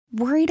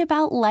Worried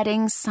about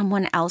letting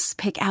someone else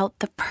pick out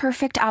the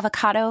perfect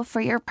avocado for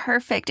your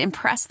perfect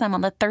impress them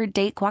on the third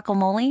date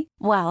guacamole?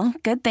 Well,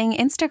 good thing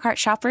Instacart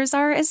shoppers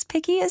are as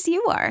picky as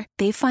you are.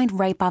 They find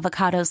ripe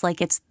avocados like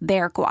it's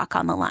their guac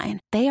on the line.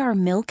 They are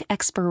milk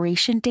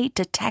expiration date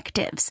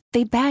detectives.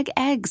 They bag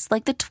eggs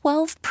like the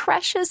 12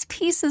 precious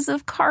pieces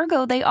of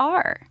cargo they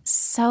are.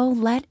 So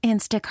let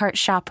Instacart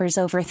shoppers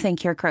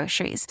overthink your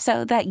groceries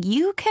so that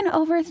you can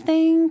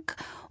overthink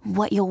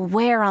what you'll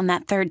wear on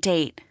that third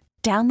date.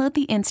 Download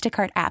the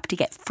Instacart app to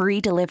get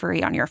free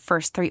delivery on your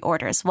first 3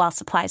 orders while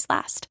supplies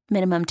last.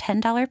 Minimum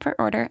 $10 per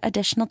order.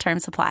 Additional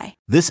terms apply.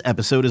 This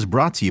episode is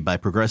brought to you by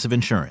Progressive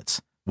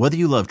Insurance. Whether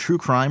you love true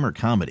crime or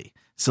comedy,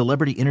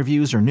 celebrity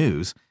interviews or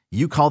news,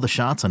 you call the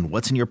shots on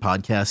what's in your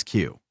podcast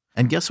queue.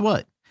 And guess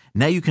what?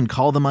 Now you can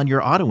call them on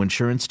your auto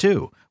insurance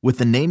too with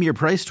the Name Your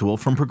Price tool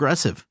from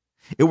Progressive.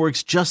 It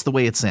works just the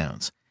way it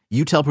sounds.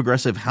 You tell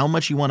Progressive how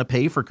much you want to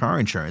pay for car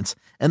insurance,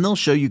 and they'll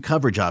show you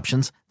coverage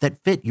options that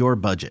fit your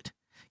budget.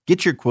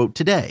 Get your quote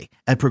today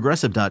at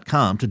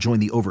Progressive.com to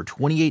join the over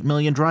 28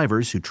 million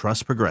drivers who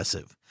trust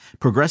Progressive.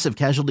 Progressive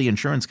Casualty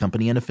Insurance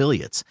Company and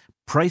Affiliates.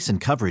 Price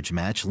and coverage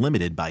match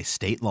limited by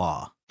state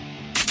law.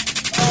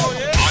 Oh,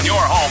 yeah. On your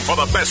home for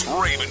the best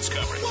Ravens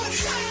coverage.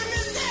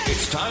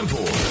 It's time for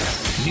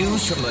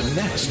News from the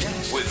Nest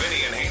with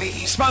Vinny and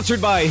Haney.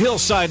 Sponsored by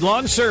Hillside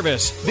Lawn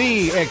Service,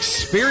 the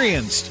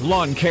experienced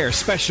lawn care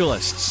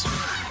specialists.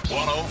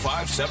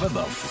 105.7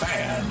 The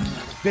Fan.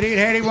 Vinny and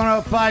Haney,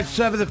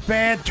 105.7 The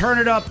Fan. Turn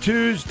it up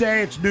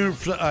Tuesday. It's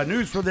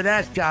news from the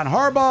Nest. John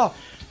Harbaugh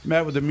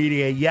met with the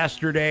media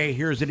yesterday.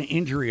 Here's an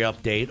injury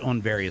update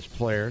on various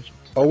players.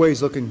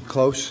 Always looking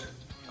close.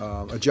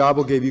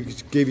 Ajabo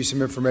gave you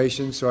some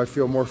information, so I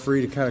feel more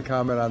free to kind of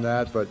comment on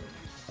that. But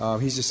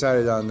he's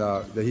decided on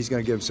that he's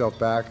going to get himself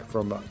back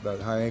from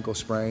that high ankle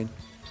sprain,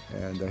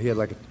 and he had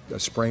like a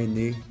sprained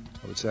knee,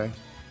 I would say.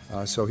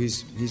 So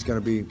he's going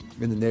to be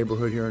in the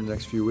neighborhood here in the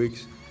next few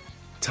weeks.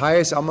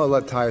 Tyus, I'm going to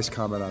let Tyus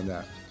comment on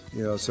that.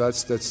 So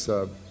that's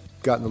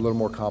gotten a little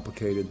more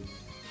complicated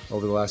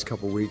over the last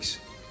couple of weeks,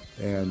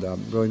 and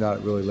really not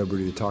at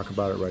liberty to talk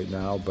about it right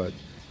now. But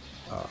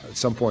at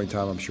some point in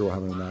time, I'm sure we'll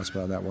have an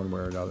announcement on that one way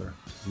or another.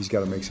 He's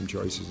got to make some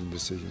choices and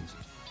decisions.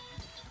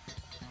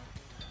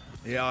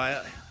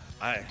 Yeah,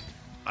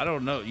 I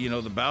don't know.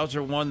 The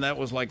Bowser one, that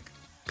was like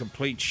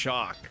complete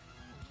shock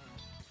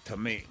to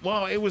me.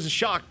 Well, it was a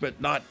shock, but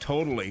not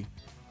totally.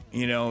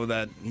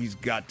 That he's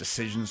got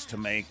decisions to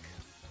make.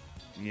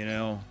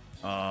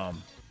 I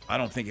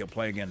don't think he'll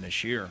play again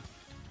this year.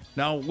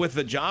 Now, with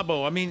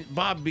Ajabo,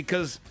 Bob,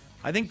 because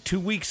I think 2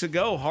 weeks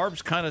ago,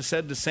 Harbs kind of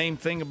said the same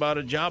thing about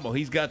Ajabo.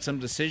 He's got some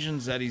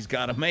decisions that he's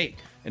got to make,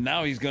 and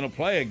now he's going to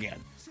play again.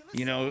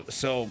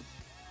 So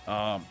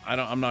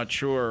I'm not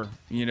sure,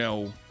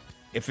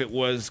 if it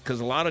was, because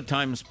a lot of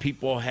times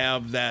people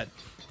have that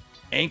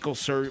ankle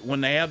surgery.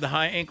 When they have the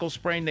high ankle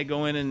sprain, they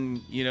go in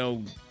and,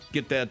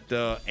 get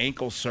that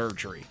ankle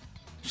surgery.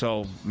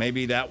 So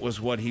maybe that was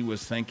what he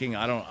was thinking.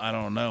 I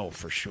don't know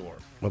for sure.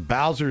 Well,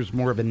 Bowser's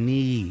more of a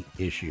knee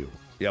issue.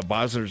 Yeah,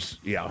 Bowser's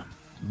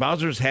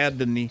had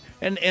the knee,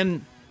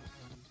 and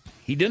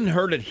he didn't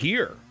hurt it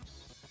here.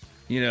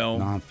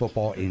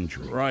 Non-football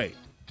injury. Right.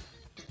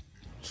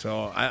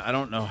 So I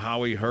don't know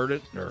how he hurt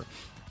it or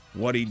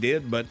what he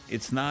did, but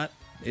it's not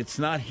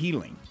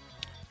healing.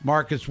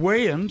 Marcus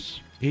Williams,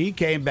 he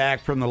came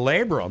back from the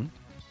labrum,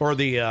 or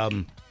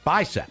the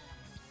bicep.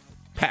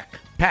 Pec.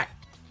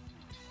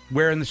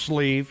 Wearing the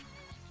sleeve,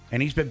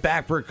 and he's been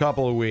back for a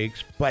couple of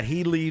weeks, but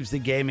he leaves the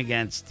game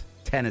against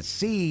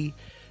Tennessee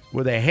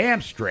with a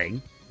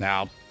hamstring.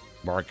 Now,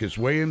 Marcus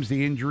Williams,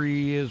 the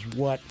injury is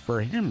what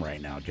for him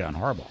right now, John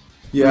Harbaugh?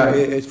 Yeah,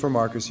 it's for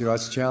Marcus.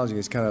 It's challenging.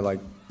 It's kind of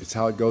like it's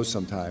how it goes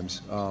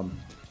sometimes. And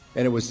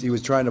he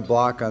was trying to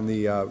block on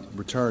the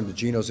return, the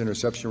Geno's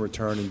interception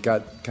return, and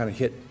got kind of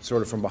hit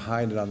sort of from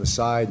behind it on the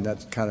side, and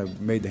that kind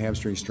of made the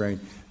hamstring strain.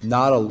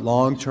 Not a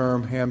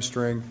long-term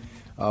hamstring,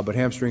 but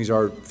hamstrings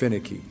are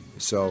finicky.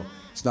 So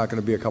it's not going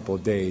to be a couple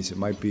of days. It's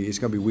going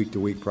to be week to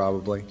week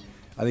probably.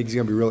 I think he's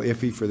going to be real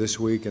iffy for this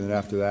week, and then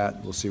after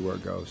that, we'll see where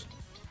it goes.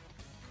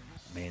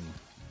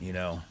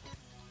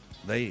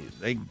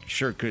 They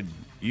sure could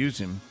use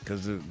him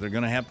because they're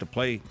going to have to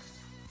play.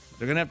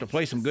 They're going to have to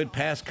play some good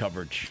pass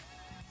coverage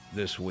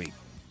this week.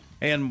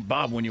 And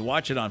Bob, when you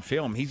watch it on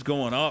film, he's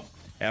going up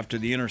after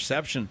the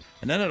interception,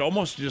 and then it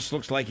almost just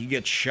looks like he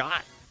gets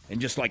shot, and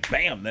just like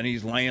bam, then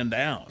he's laying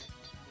down.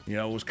 It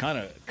was kind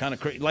of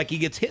crazy. Like he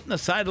gets hit in the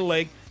side of the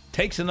leg,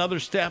 takes another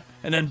step,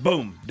 and then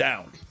boom,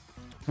 down.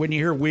 When you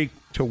hear week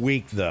to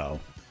week, though,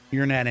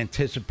 you're not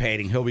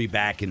anticipating he'll be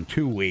back in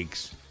 2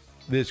 weeks.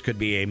 This could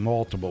be a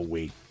multiple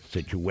week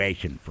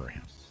situation for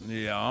him.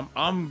 Yeah,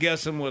 I'm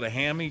guessing with a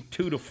hammy,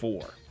 2 to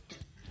 4.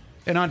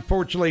 And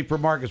unfortunately for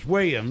Marcus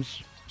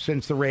Williams,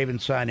 since the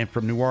Ravens signed him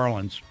from New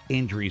Orleans,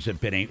 injuries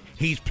have been.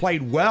 He's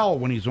played well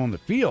when he's on the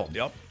field.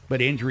 Yep.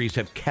 But injuries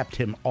have kept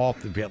him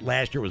off the field.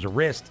 Last year was a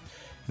wrist,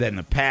 then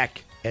the pec,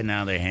 and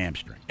now the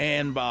hamstring.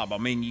 And, Bob,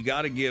 you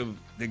got to give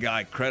the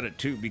guy credit,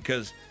 too,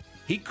 because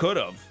he could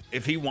have,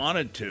 if he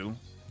wanted to,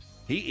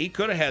 He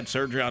could have had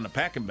surgery on the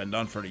pec and been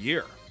done for the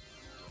year,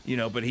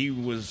 but he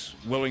was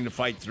willing to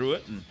fight through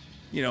it and,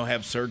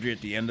 have surgery at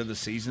the end of the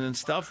season and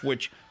stuff,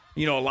 which,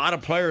 a lot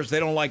of players, they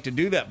don't like to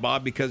do that,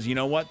 Bob, because you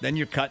know what? Then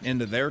you're cutting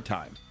into their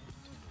time.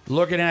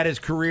 Looking at his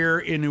career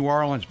in New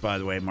Orleans, by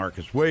the way,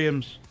 Marcus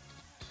Williams,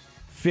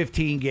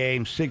 15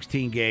 games,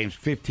 16 games,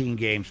 15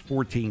 games,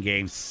 14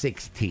 games,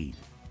 16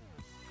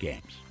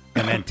 games.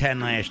 And then 10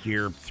 last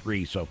year,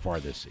 3 so far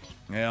this season.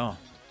 Yeah.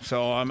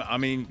 So, a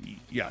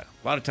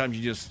lot of times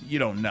you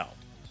don't know.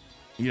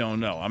 You don't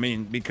know.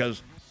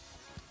 Because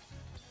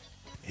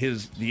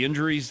the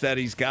injuries that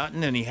he's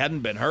gotten, and he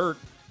hadn't been hurt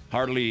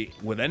hardly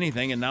with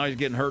anything, and now he's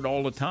getting hurt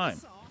all the time.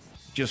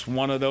 Just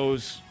one of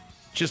those,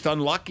 just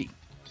unlucky.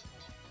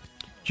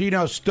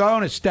 Geno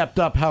Stone has stepped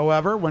up,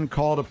 however, when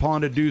called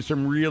upon to do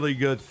some really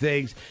good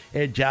things,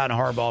 and John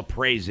Harbaugh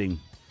praising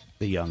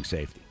the young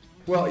safety.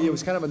 Well, it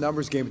was kind of a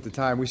numbers game at the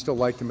time. We still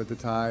liked him at the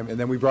time, and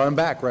then we brought him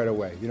back right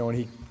away, when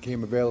he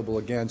came available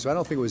again. So I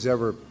don't think it was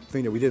ever a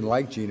thing that we didn't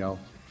like Geno,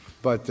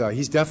 but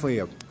he's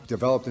definitely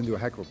developed into a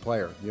heck of a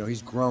player.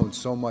 He's grown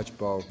so much,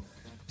 Bo,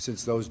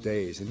 since those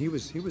days, and he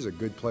was a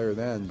good player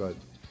then, but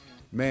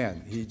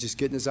man, he just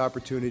getting his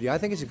opportunity. I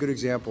think it's a good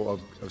example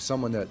of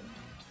someone that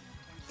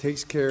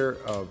takes care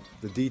of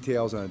the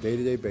details on a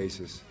day-to-day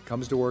basis,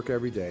 comes to work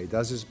every day,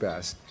 does his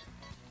best,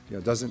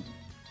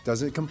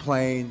 doesn't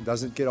complain,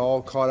 doesn't get all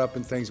caught up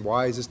in things,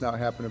 why is this not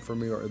happening for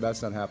me or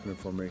that's not happening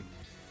for me.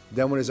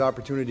 Then when his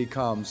opportunity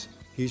comes,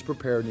 he's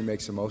prepared and he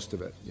makes the most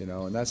of it,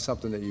 and that's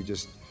something that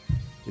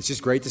it's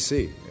just great to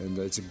see. And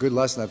it's a good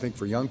lesson, I think,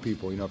 for young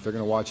people. If they're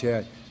going to watch,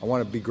 I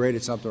want to be great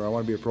at something or I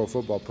want to be a pro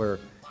football player,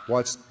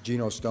 watch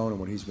Geno Stone and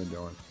what he's been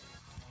doing.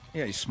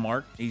 Yeah, he's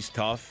smart, he's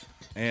tough,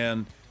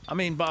 and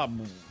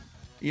Bob,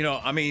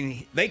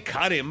 they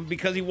cut him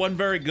because he wasn't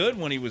very good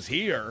when he was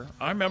here.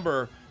 I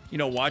remember,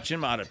 watching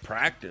him out at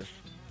practice,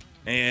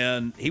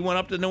 and he went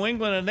up to New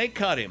England and they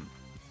cut him.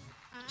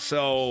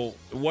 So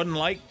it wasn't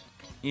like,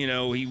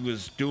 he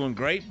was doing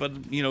great,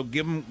 but,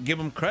 give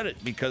him credit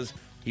because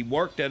he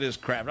worked at his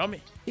craft.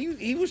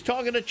 He was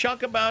talking to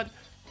Chuck about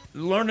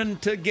learning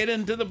to get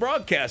into the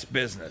broadcast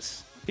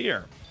business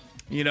here,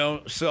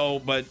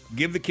 but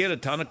give the kid a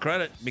ton of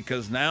credit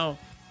because now,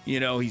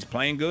 he's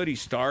playing good.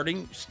 He's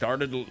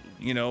started, a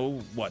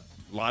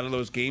lot of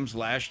those games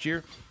last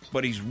year,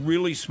 but he's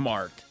really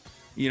smart,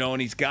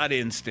 and he's got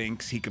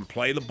instincts. He can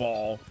play the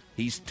ball.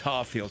 He's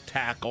tough. He'll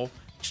tackle.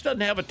 Just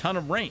doesn't have a ton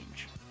of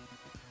range.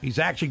 He's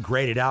actually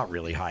graded out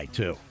really high,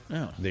 too,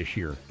 this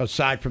year.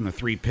 Aside from the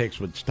 3 picks,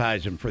 which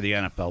ties him for the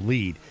NFL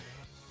lead,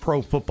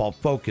 Pro Football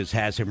Focus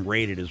has him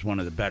rated as one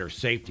of the better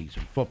safeties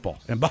in football.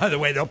 And by the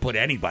way, they'll put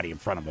anybody in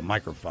front of a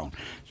microphone.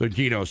 So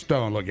Geno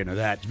Stone, look into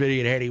that. It's Vinny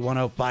and Haney,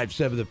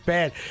 105.7 The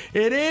Fan.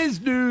 It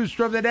is news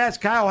from the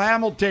desk. Kyle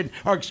Hamilton,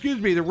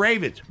 the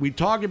Ravens. We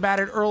talked about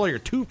it earlier.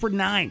 2 for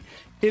 9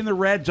 in the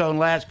red zone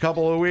last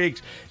couple of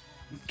weeks.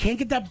 Can't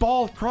get that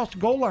ball across the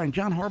goal line.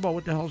 John Harbaugh,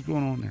 what the hell's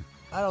going on there?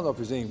 I don't know if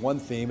there's any one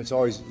theme. It's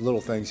always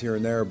little things here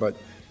and there. But,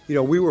 we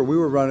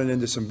were running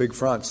into some big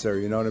fronts there,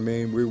 you know what I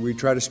mean? We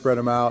tried to spread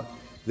them out.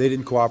 They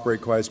didn't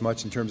cooperate quite as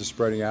much in terms of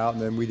spreading out,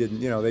 and then we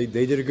didn't.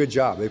 They did a good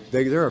job.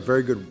 They're a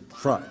very good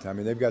front.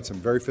 They've got some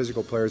very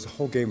physical players. The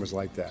whole game was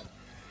like that.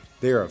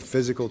 They are a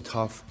physical,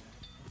 tough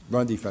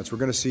run defense. We're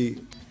going to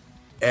see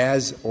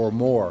as or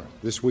more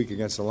this week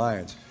against the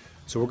Lions.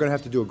 So we're going to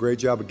have to do a great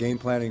job of game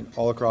planning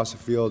all across the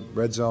field,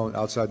 red zone,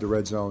 outside the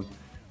red zone,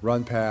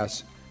 run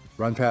pass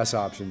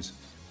options.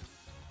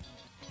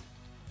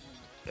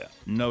 Yeah,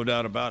 no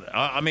doubt about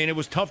it. It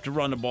was tough to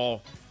run the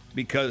ball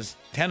because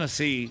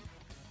Tennessee,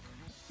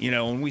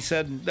 and we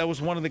said that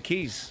was one of the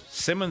keys,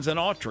 Simmons and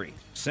Autry,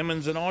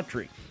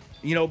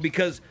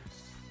 because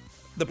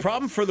the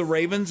problem for the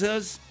Ravens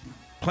is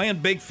playing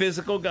big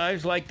physical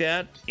guys like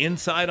that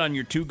inside on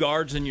your 2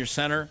 guards and your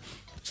center.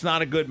 It's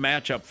not a good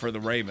matchup for the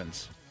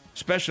Ravens,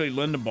 especially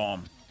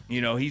Linderbaum.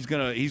 He's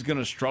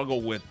gonna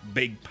struggle with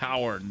big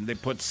power, and they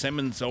put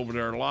Simmons over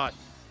there a lot.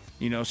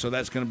 So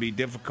that's gonna be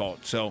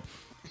difficult. So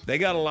they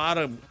got a lot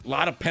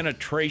of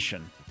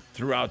penetration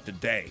throughout the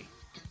day.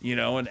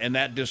 And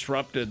that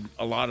disrupted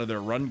a lot of their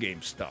run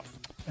game stuff.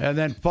 And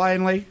then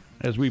finally,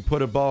 as we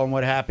put a bow on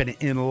what happened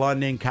in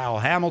London, Kyle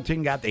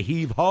Hamilton got the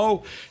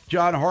heave-ho.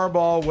 John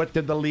Harbaugh, what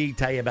did the league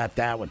tell you about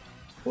that one?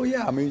 Well,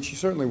 yeah, she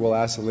certainly will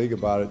ask the league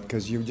about it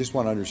because you just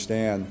want to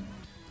understand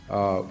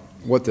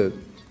what the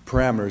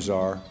parameters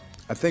are.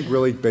 I think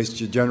really,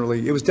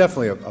 generally, it was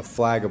definitely a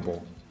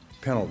flaggable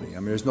penalty.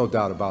 There's no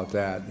doubt about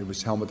that. It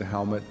was helmet to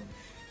helmet.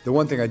 The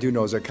one thing I do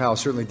know is that Kyle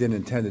certainly didn't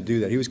intend to do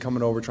that. He was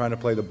coming over trying to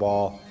play the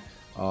ball.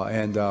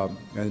 And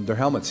their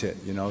helmets hit,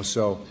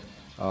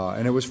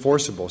 and it was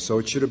forcible, so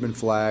it should have been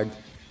flagged.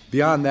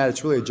 Beyond that,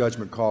 it's really a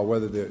judgment call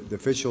whether the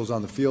officials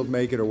on the field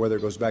make it or whether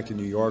it goes back to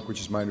New York,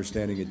 which is my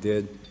understanding it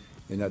did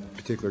in that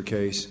particular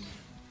case.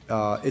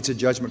 It's a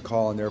judgment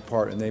call on their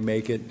part, and they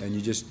make it, and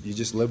you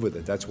just live with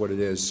it. That's what it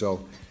is.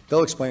 So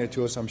they'll explain it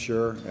to us, I'm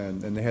sure,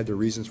 and they had their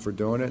reasons for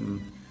doing it,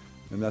 and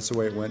that's the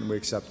way it went, and we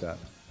accept that.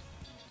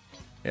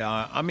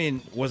 Yeah,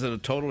 was it a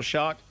total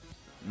shock?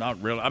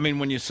 Not really.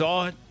 When you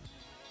saw it,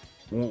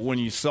 when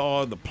you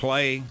saw the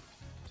play.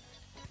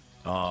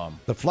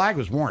 The flag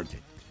was warranted.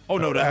 Oh,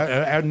 no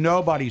doubt.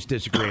 Nobody's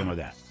disagreeing with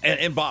that.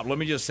 And Bob, let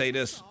me just say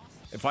this.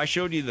 If I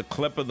showed you the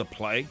clip of the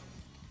play,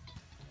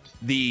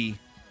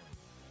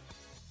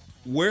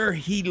 where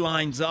he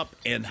lines up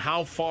and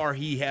how far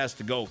he has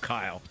to go,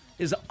 Kyle,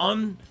 is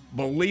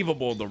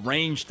unbelievable, the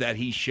range that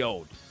he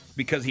showed.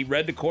 Because he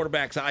read the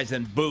quarterback's eyes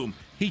and boom,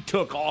 he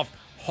took off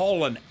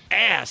hauling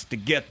ass to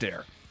get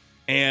there.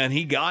 And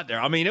he got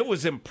there. I mean, it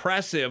was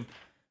impressive,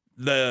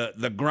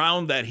 the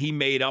ground that he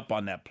made up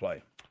on that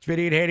play. It's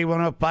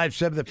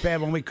 5880-1057 The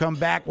Fan. When we come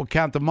back, we'll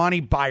count the money,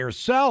 buy or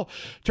sell.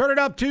 Turn it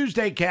up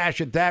Tuesday cash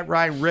at that.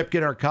 Ryan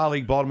Ripken, our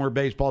colleague, Baltimore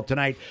Baseball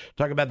tonight,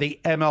 talking about the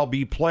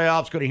MLB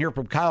playoffs. Going to hear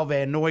from Kyle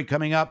Van Noy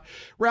coming up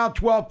around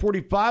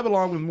 12:45,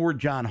 along with more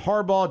John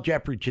Harbaugh.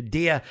 Jeffrey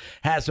Chadilla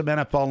has some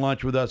NFL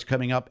lunch with us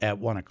coming up at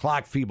 1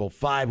 o'clock. Feeble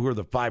 5, who are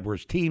the 5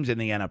 worst teams in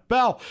the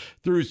NFL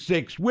through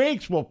 6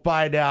 weeks. We'll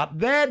find out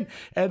then.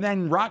 And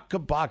then Rock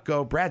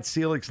Kabako, Brad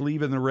Selig's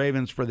leaving the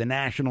Ravens for the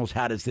Nationals.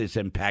 How does this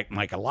impact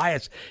Mike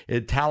Elias?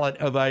 Talent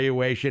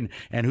evaluation,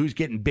 and who's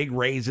getting big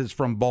raises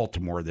from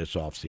Baltimore this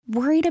offseason.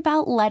 Worried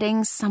about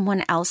letting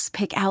someone else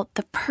pick out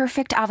the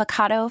perfect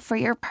avocado for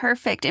your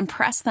perfect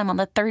impress them on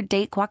the third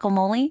date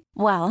guacamole?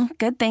 Well,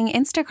 good thing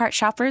Instacart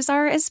shoppers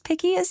are as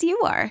picky as you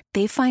are.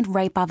 They find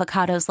ripe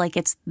avocados like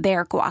it's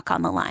their guac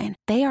on the line.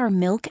 They are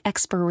milk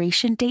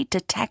expiration date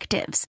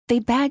detectives. They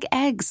bag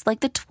eggs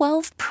like the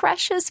 12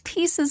 precious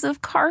pieces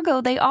of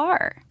cargo they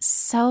are.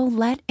 So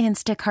let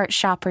Instacart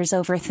shoppers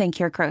overthink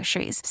your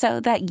groceries so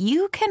that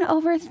you can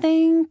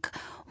overthink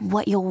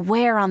what you'll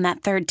wear on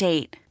that third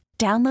date.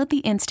 Download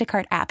the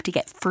Instacart app to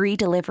get free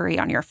delivery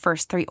on your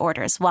first 3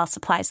 orders while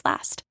supplies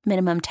last.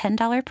 Minimum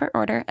 $10 per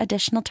order.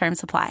 Additional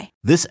terms apply.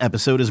 This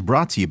episode is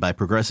brought to you by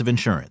Progressive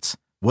Insurance.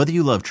 Whether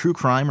you love true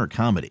crime or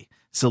comedy,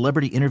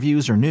 celebrity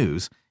interviews or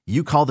news,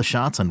 you call the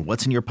shots on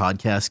what's in your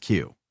podcast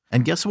queue.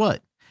 And guess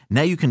what?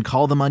 Now you can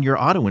call them on your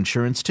auto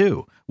insurance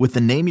too with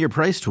the Name Your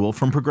Price tool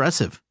from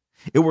Progressive.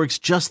 It works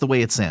just the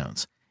way it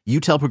sounds. You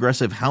tell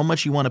Progressive how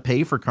much you want to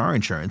pay for car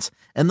insurance,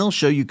 and they'll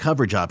show you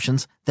coverage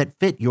options that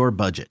fit your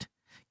budget.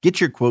 Get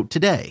your quote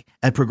today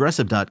at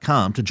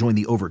Progressive.com to join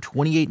the over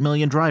 28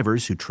 million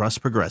drivers who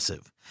trust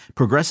Progressive.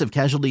 Progressive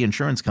Casualty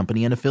Insurance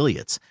Company and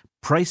Affiliates.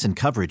 Price and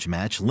coverage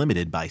match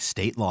limited by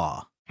state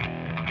law.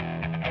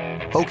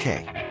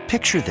 Okay,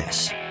 picture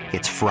this.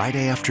 It's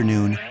Friday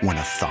afternoon when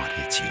a thought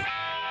hits you.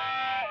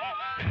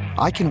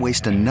 I can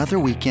waste another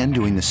weekend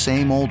doing the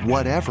same old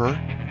whatever,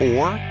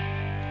 or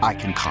I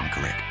can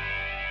conquer it.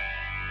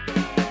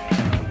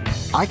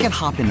 I can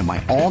hop into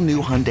my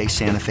all-new Hyundai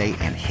Santa Fe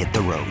and hit the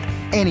road.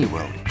 Any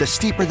road. The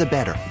steeper, the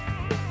better.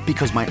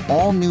 Because my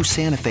all-new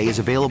Santa Fe is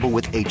available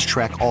with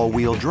H-Track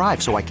all-wheel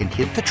drive, so I can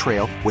hit the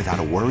trail without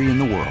a worry in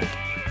the world.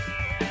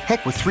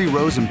 Heck, with 3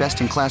 rows and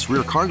best-in-class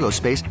rear cargo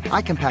space,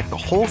 I can pack the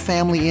whole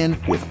family in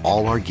with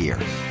all our gear.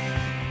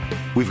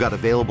 We've got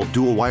available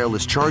dual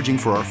wireless charging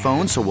for our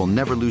phones, so we'll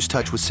never lose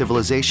touch with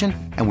civilization,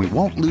 and we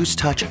won't lose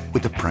touch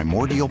with the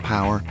primordial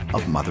power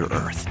of Mother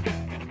Earth.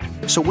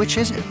 So which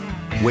is it?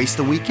 Waste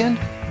the weekend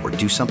or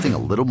do something a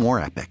little more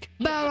epic?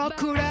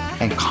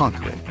 And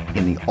conquer it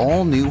in the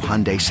all-new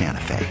Hyundai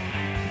Santa Fe.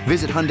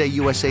 Visit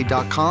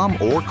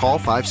HyundaiUSA.com or call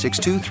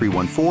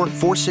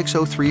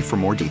 562-314-4603 for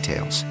more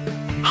details.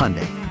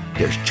 Hyundai,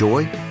 there's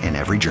joy in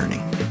every journey.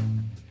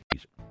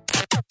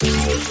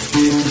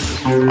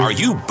 Are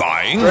you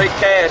buying? Great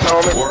cash,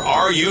 homie. Or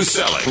are you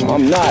selling?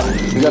 I'm not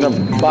going to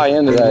buy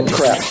into that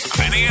crap.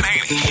 Vinny and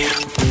Haney.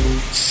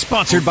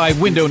 Sponsored by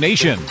Window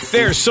Nation.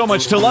 There's so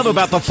much to love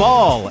about the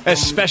fall,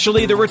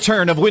 especially the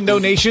return of Window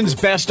Nation's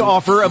best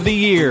offer of the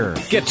year.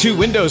 Get 2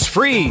 windows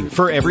free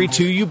for every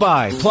 2 you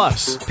buy.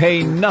 Plus,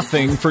 pay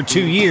nothing for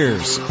 2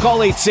 years. Call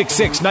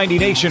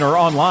 866-90-NATION or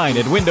online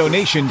at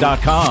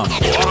windownation.com.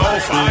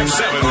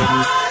 1057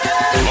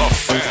 The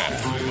Fan.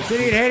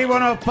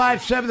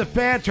 5880-1057 The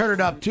Fan. Turn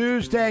it up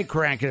Tuesday,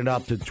 cranking it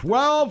up to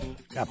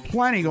 12. Got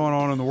plenty going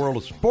on in the world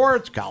of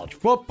sports, college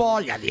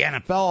football. You got the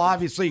NFL,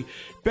 obviously.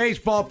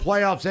 Baseball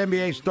playoffs,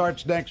 NBA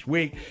starts next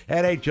week.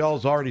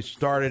 NHL's already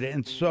started,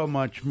 and so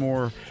much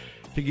more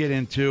to get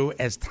into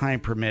as time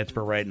permits.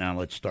 But right now,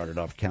 let's start it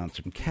off. Count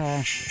some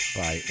cash,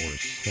 buy or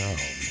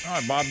sell. All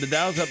right, Bob, the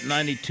Dow's up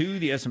 92.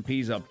 The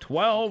S&P's up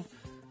 12.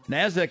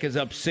 NASDAQ is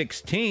up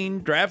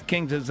 16.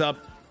 DraftKings is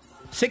up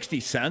 60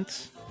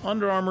 cents.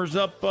 Under Armour's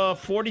up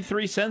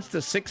 43 cents to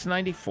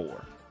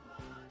 $6.94.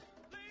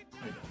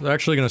 They're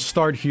actually going to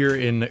start here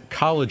in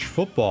college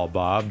football,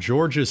 Bob.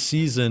 Georgia's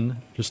season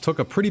just took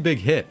a pretty big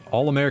hit.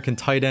 All-American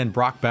tight end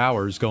Brock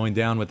Bowers going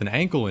down with an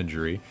ankle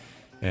injury.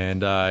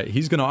 And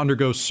he's going to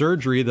undergo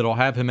surgery that'll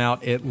have him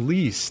out at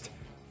least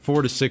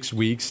 4 to 6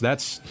 weeks.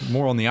 That's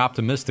more on the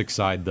optimistic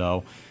side,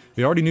 though.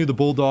 We already knew the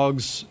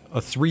Bulldogs,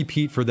 a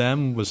three-peat for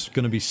them was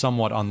going to be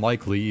somewhat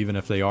unlikely, even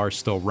if they are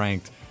still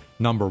ranked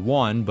number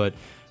 1. But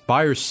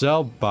buy or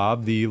sell,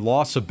 Bob, the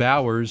loss of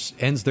Bowers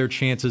ends their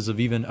chances of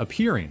even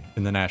appearing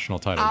in the national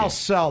title game. I'll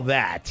sell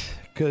that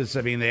because,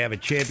 I mean, they have a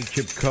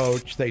championship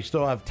coach. They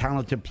still have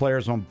talented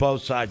players on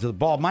both sides of the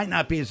ball. Might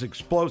not be as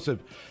explosive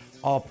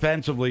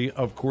offensively.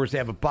 Of course, they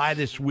have a bye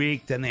this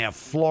week. Then they have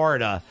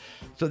Florida.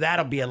 So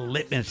that'll be a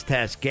litmus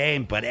test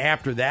game. But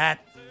after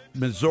that,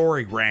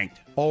 Missouri ranked,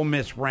 Ole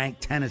Miss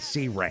ranked,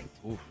 Tennessee ranked.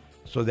 Oof.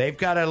 So they've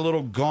got a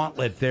little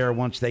gauntlet there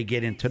once they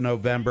get into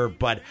November.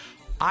 But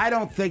I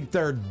don't think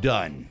they're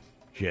done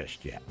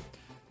just yet.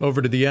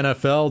 Over to the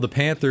NFL, the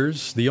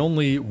Panthers, the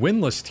only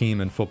winless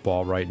team in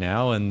football right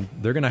now, and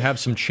they're going to have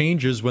some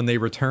changes when they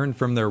return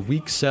from their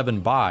Week 7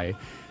 bye.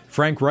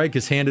 Frank Reich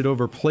has handed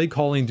over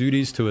play-calling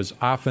duties to his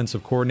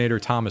offensive coordinator,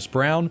 Thomas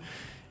Brown,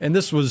 and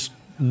this was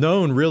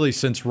known really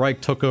since Reich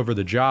took over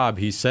the job.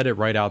 He said it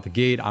right out the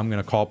gate, I'm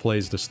going to call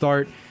plays to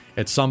start.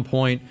 At some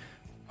point,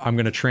 I'm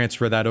going to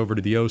transfer that over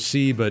to the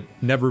OC, but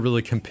never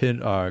really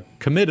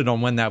committed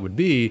on when that would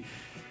be.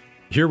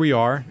 Here we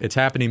are. It's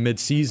happening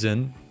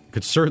mid-season.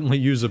 Could certainly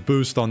use a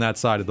boost on that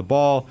side of the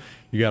ball.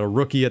 You got a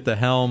rookie at the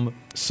helm,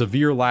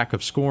 severe lack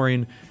of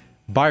scoring.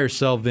 Buy or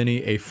sell,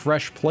 Vinny, a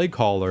fresh play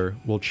caller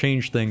will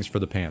change things for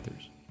the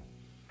Panthers.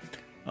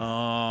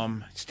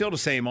 Still the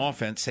same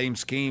offense, same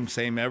scheme,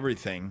 same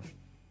everything.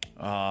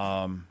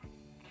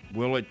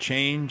 Will it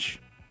change?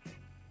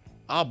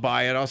 I'll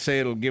buy it. I'll say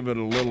it'll give it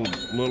a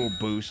little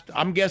boost.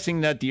 I'm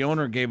guessing that the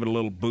owner gave it a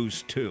little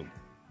boost too.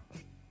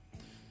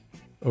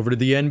 Over to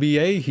the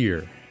NBA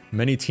here.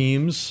 Many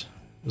teams,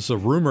 this is a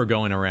rumor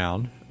going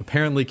around,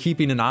 apparently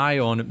keeping an eye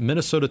on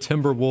Minnesota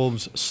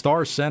Timberwolves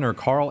star center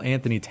Karl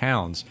Anthony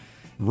Towns.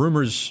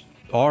 Rumors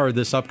are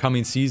this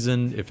upcoming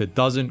season, if it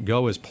doesn't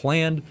go as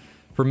planned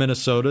for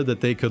Minnesota, that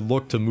they could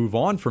look to move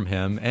on from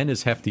him and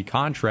his hefty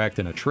contract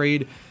in a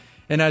trade.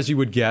 And as you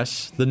would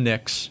guess, the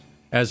Knicks,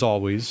 as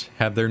always,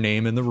 have their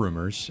name in the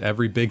rumors.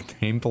 Every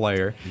big-name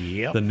player,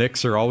 Yep. The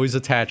Knicks are always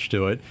attached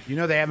to it. You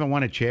know they haven't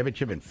won a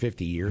championship in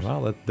 50 years.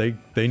 Well,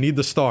 they need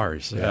the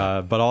stars. Yeah.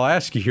 But I'll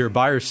ask you here,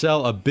 buy or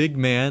sell, a big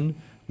man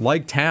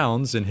like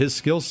Towns and his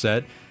skill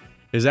set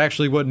is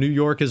actually what New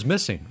York is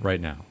missing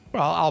right now.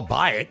 Well, I'll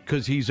buy it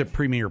because he's a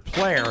premier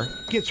player.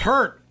 Gets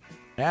hurt,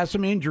 has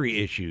some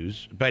injury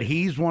issues, but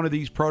he's one of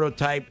these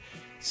prototype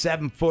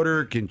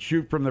 7-footer, can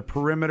shoot from the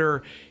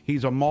perimeter.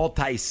 He's a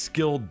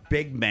multi-skilled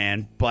big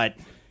man, but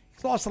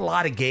he's lost a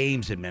lot of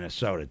games in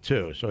Minnesota,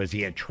 too. So is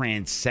he a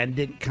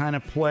transcendent kind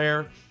of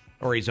player,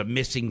 or he's a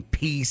missing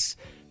piece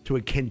to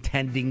a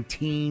contending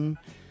team?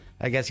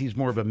 I guess he's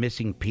more of a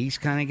missing piece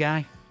kind of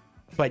guy.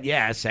 But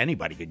yes,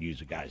 anybody could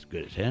use a guy as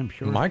good as him,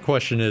 sure. My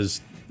question is,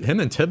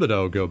 him and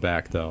Thibodeau go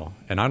back, though,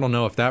 and I don't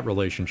know if that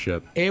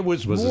relationship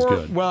was more, as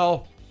good.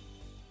 Well,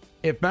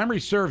 if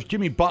memory serves,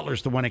 Jimmy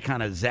Butler's the one that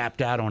kind of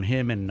zapped out on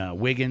him and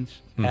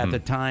Wiggins at the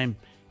time,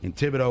 and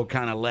Thibodeau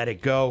kind of let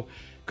it go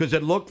because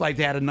it looked like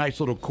they had a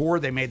nice little core.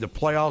 They made the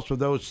playoffs with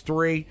those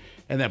three,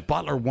 and then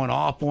Butler went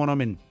off on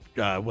them in,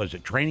 was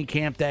it training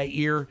camp that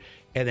year,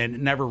 and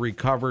then never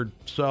recovered.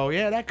 So,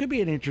 yeah, that could be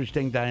an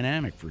interesting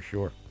dynamic for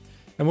sure.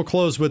 And we'll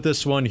close with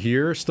this one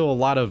here. Still a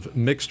lot of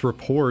mixed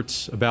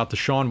reports about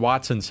Deshaun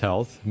Watson's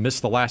health.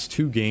 Missed the last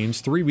 2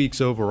 games, 3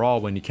 weeks overall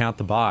when you count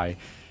the bye.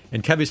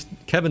 And Kevin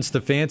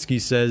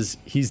Stefanski says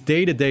he's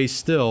day-to-day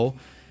still.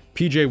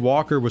 P.J.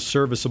 Walker was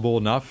serviceable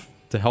enough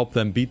to help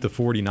them beat the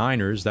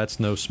 49ers. That's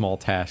no small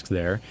task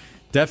there.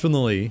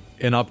 Definitely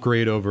an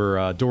upgrade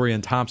over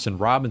Dorian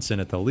Thompson-Robinson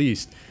at the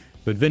least.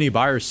 But Vinny,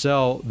 buy or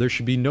sell, there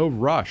should be no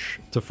rush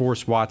to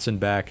force Watson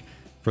back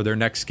for their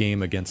next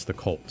game against the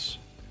Colts.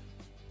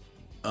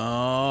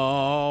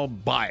 Oh,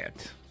 buy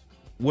it.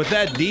 With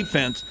that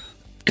defense,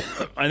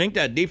 I think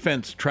that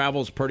defense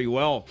travels pretty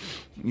well.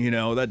 You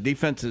know, that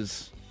defense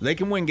is... They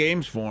can win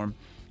games for him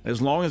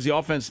as long as the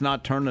offense is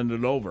not turning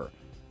it over.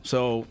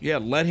 So, yeah,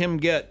 let him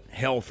get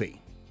healthy.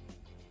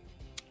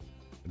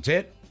 That's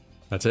it.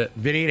 That's it.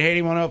 Vinny and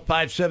Haney,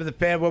 105.7 The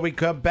Fan. When we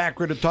come back,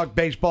 we're going to talk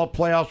baseball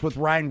playoffs with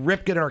Ryan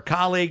Ripken, our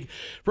colleague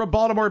from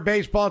Baltimore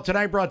Baseball.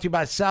 Tonight brought to you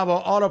by Salvo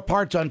Auto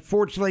Parts.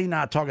 Unfortunately,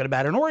 not talking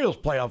about an Orioles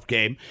playoff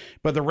game,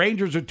 but the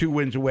Rangers are 2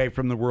 wins away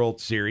from the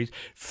World Series.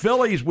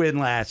 Phillies win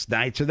last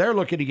night, so they're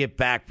looking to get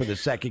back for the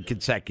 2nd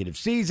consecutive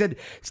season.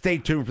 Stay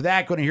tuned for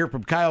that. Going to hear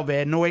from Kyle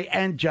Van Noy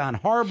and John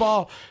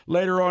Harbaugh.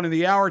 Later on in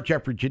the hour,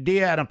 Jeffrey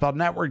Jadea, NFL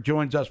Network,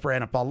 joins us for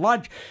NFL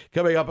Lunch.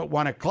 Coming up at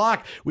 1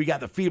 o'clock, we got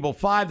the Feeble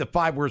Five, the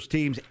 5 worst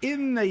teams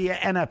in the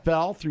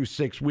NFL through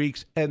 6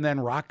 weeks, and then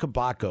Rock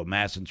Kabako,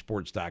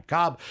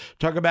 MASNsports.com.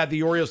 Talk about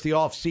the Orioles, the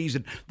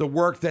offseason, the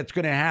work that's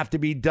going to have to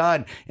be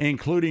done,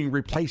 including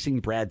replacing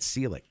Brad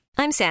Seelig.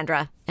 I'm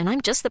Sandra, and I'm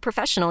just the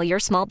professional your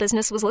small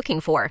business was looking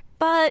for.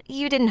 But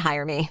you didn't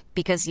hire me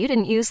because you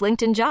didn't use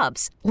LinkedIn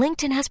Jobs.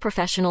 LinkedIn has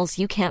professionals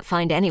you can't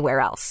find anywhere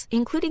else,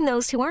 including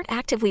those who aren't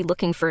actively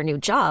looking for a new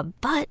job,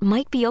 but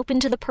might be open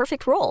to the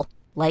perfect role,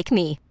 like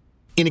me.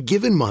 In a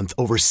given month,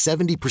 over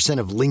 70%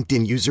 of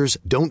LinkedIn users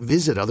don't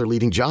visit other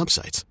leading job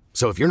sites.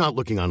 So if you're not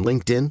looking on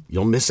LinkedIn,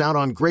 you'll miss out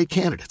on great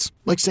candidates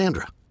like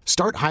Sandra.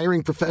 Start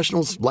hiring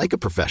professionals like a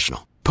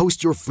professional.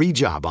 Post your free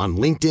job on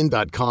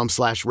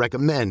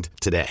linkedin.com/recommend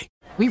today.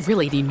 we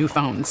really need new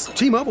phones.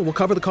 T-Mobile will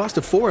cover the cost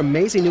of 4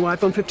 amazing new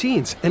iPhone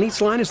 15s, and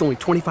each line is only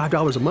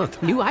 $25 a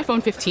month. New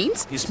iPhone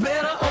 15s? It's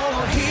better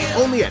over here.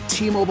 Only at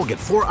T-Mobile, get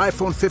 4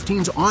 iPhone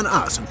 15s on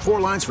us and 4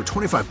 lines for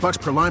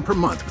 $25 per line per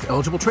month with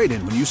eligible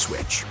trade-in when you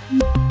switch.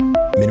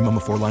 Minimum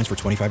of 4 lines for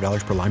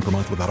 $25 per line per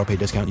month with autopay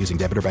discount using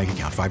debit or bank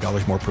account.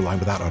 $5 more per line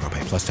without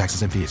autopay, plus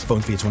taxes and fees. Phone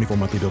fee at 24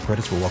 monthly bill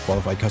credits for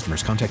well-qualified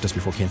customers. Contact us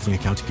before canceling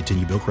account to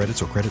continue bill credits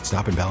or credit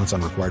stop and balance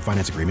on required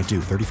finance agreement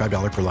due.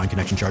 $35 per line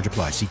connection charge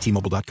applies. See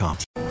T-Mobile.com.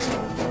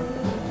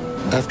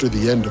 After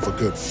the end of a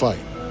good fight,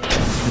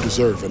 you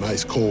deserve an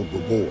ice-cold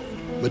reward.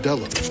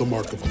 Modelo is the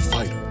mark of a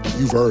fighter.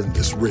 You've earned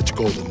this rich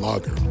golden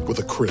lager with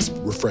a crisp,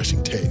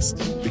 refreshing taste.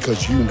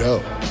 Because you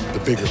know, the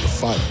bigger the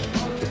fight,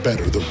 the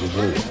better the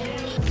reward.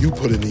 You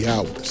put in the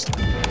hours,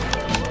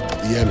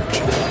 the energy,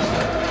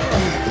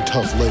 the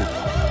tough labor.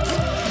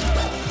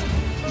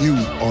 You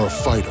are a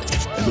fighter,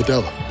 and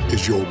Modelo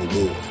is your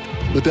reward.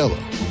 Modelo,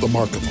 the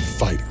mark of a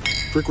fighter.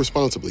 Drink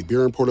responsibly.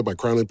 Beer imported by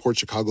Crown Imports,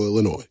 Chicago,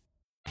 Illinois.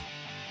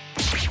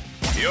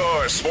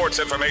 Your sports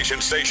information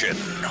station,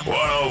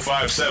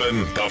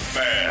 105.7 The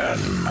Fan.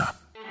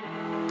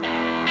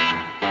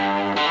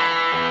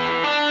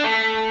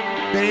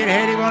 Benny and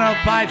Haney,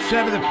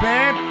 105.7 The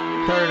Fan.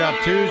 Turn it up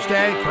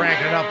Tuesday,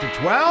 cranking it up to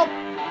 12.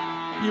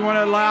 You want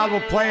it loud,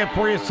 we'll play it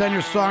for you. Send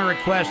your song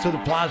request to the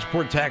Plaza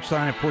Port text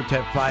line at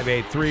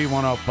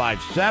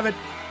 410-583-1057.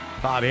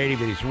 Bob Haney,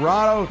 Vinny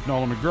Serrato,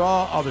 Nolan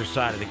McGraw, other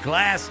side of the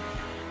glass.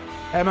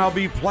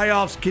 MLB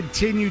playoffs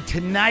continue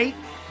tonight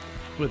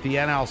with the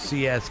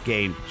NLCS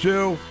Game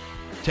 2.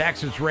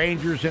 Texas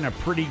Rangers in a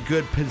pretty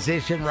good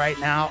position right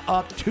now,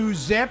 up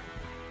 2-0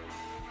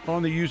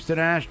 on the Houston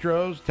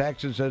Astros.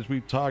 Texas, as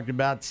we've talked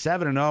about,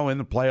 7-0 in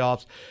the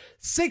playoffs.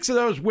 6 of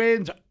those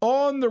wins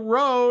on the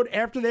road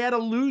after they had a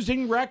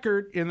losing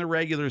record in the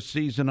regular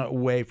season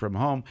away from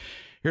home.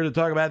 Here to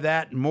talk about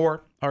that and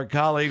more, our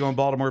colleague on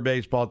Baltimore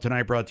Baseball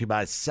Tonight, brought to you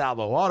by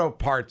Salvo Auto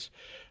Parts.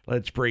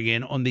 Let's bring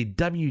in on the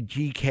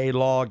WGK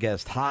Law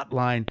Guest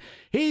Hotline.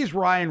 He's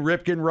Ryan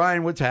Ripken.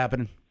 Ryan, what's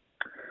happening?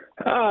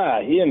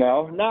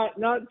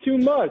 Not too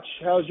much.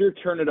 How's your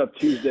Turn It Up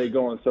Tuesday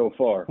going so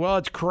far? Well,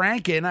 it's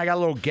cranking. I got a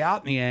little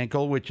gout in the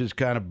ankle, which is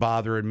kind of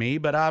bothering me,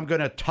 but I'm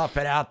going to tough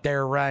it out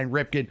there, Ryan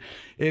Ripken,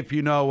 if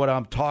you know what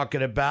I'm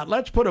talking about.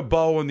 Let's put a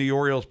bow on the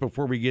Orioles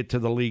before we get to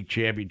the League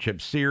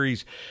Championship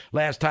Series.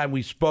 Last time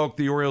we spoke,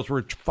 the Orioles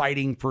were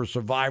fighting for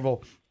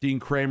survival. Dean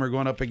Kramer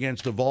going up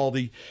against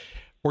Eovaldi.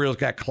 Orioles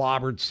got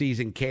clobbered.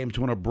 Season came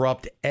to an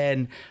abrupt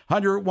end.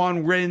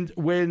 101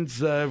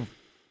 wins.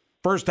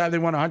 First time they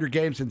won 100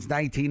 games since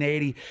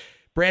 1980.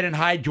 Brandon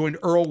Hyde joined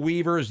Earl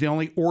Weaver as the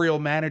only Oriole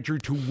manager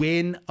to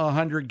win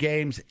 100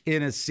 games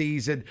in a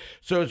season.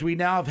 So as we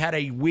now have had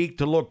a week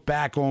to look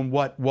back on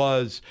what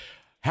was,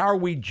 how are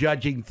we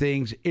judging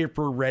things if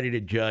we're ready to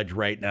judge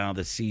right now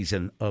the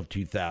season of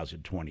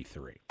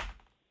 2023?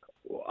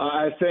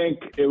 I think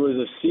it was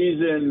a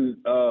season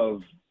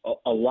of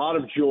a lot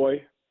of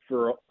joy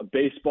for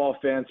baseball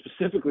fans,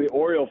 specifically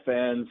Oriole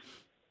fans.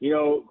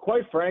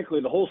 Quite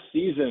frankly, the whole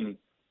season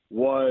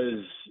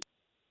was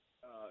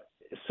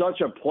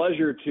such a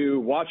pleasure to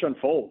watch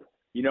unfold.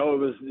 It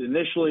was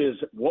initially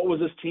what was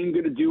this team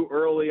going to do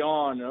early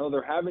on?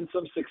 They're having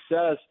some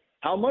success.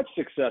 How much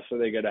success are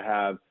they going to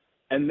have?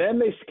 And then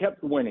they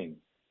kept winning.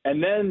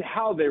 And then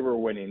how they were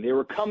winning. They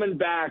were coming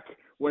back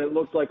when it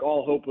looked like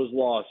all hope was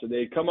lost. So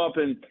they'd come up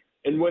and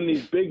win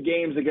these big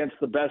games against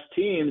the best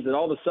teams, and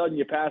all of a sudden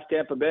you pass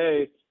Tampa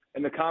Bay,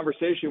 and the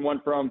conversation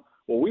went from,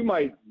 well, we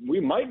might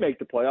make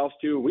the playoffs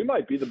to we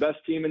might be the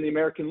best team in the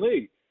American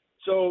League.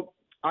 So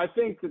I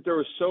think that there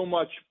was so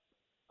much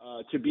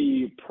to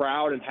be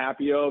proud and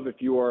happy of if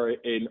you are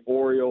an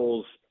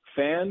Orioles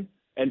fan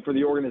and for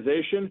the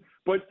organization.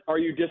 But are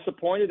you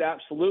disappointed?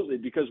 Absolutely,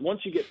 because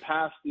once you get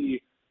past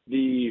the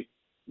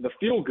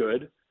feel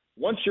good,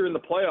 once you're in the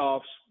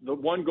playoffs, the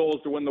one goal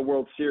is to win the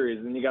World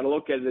Series, and you got to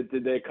look at it.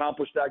 Did they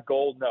accomplish that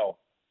goal? No.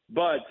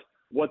 But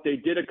what they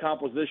did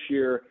accomplish this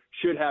year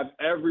should have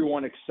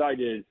everyone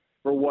excited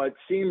for what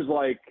seems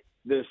like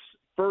this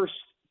first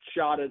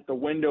shot at the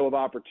window of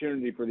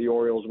opportunity for the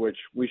Orioles, which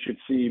we should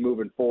see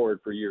moving forward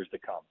for years to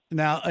come.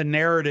 Now, a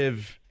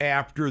narrative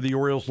after the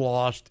Orioles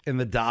lost and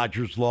the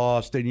Dodgers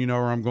lost, and you know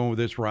where I'm going with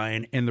this,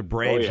 Ryan, and the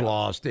Braves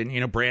lost.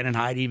 And, Brandon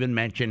Hyde even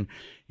mentioned,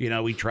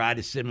 we tried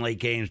to simulate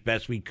games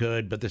best we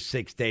could, but the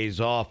 6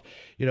 days off,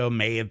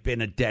 may have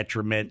been a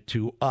detriment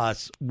to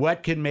us.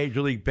 What can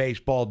Major League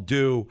Baseball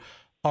do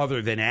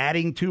other than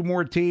adding 2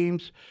 more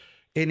teams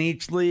in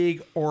each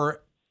league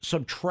or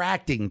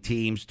subtracting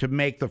teams to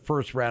make the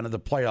first round of the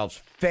playoffs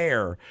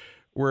fair,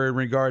 where in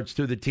regards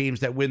to the teams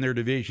that win their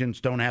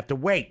divisions don't have to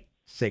wait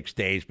 6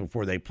 days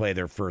before they play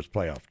their first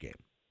playoff game?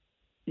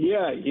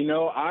 Yeah,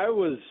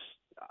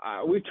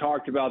 we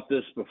talked about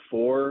this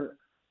before,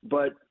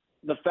 but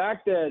the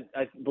fact that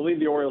I believe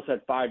the Orioles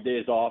had 5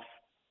 days off,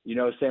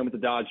 same with the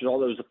Dodgers, there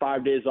was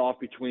 5 days off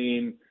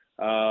between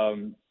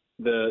the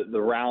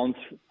rounds.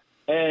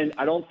 And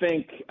I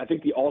think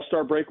the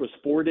All-Star break was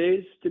 4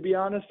 days, to be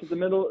honest, at the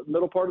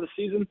middle part of the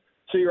season.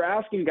 So you're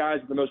asking guys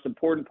at the most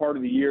important part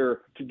of the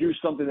year to do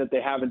something that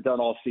they haven't done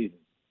all season.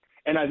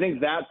 And I think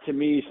that, to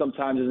me,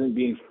 sometimes isn't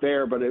being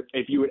fair. But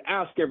if you would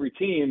ask every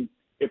team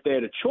if they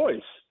had a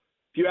choice,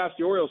 if you ask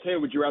the Orioles, hey,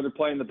 would you rather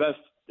play in the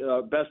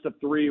best of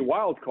 3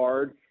 wild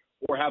card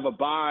or have a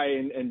bye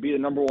and be the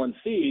number 1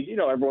 seed,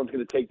 everyone's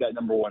going to take that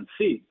number 1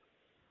 seed.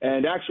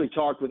 And actually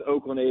talked with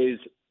Oakland A's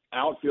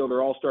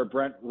outfielder all-star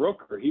Brent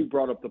Rooker. He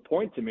brought up the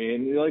point to me,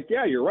 and you're like,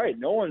 yeah, you're right.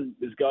 No one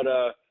is going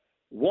to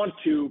want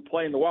to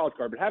play in the wild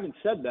card. But having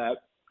said that,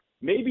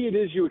 maybe it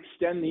is you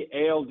extend the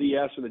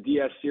ALDS or the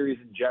DS series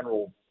in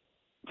general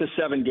to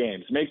 7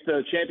 games. Make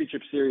the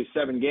championship series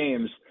 7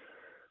 games,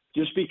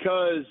 just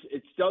because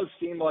it does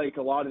seem like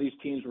a lot of these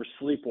teams were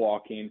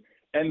sleepwalking.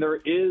 And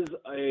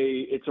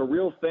it's a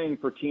real thing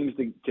for teams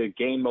to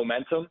gain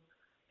momentum.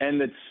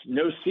 And it's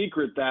no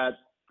secret that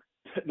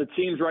the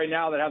teams right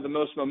now that have the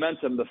most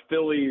momentum, the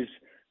Phillies,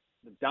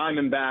 the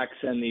Diamondbacks,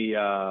 and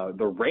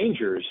the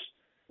Rangers,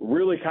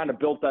 really kind of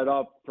built that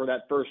up for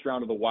that first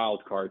round of the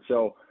wild card.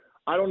 So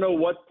I don't know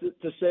what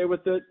to say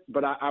with it,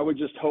 but I would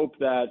just hope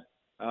that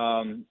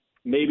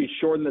maybe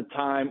shorten the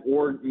time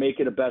or make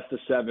it a best of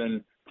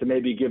 7 to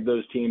maybe give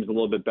those teams a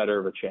little bit better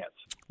of a chance.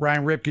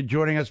 Ryan Ripken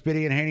joining us,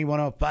 Biddy and Haney,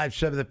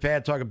 105.7 The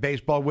Fan, talking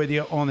baseball with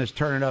you on this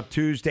Turn It Up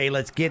Tuesday.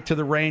 Let's get to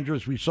the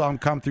Rangers. We saw them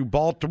come through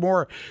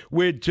Baltimore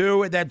with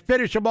 2 and then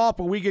finish them off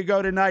a week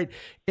ago tonight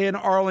in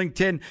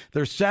Arlington.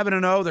 They're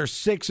 7-0. They're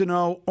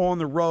 6-0 on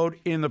the road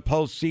in the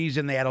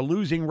postseason. They had a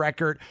losing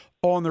record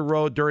on the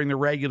road during the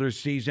regular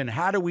season.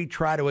 How do we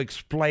try to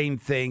explain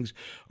things,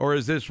 or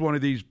is this one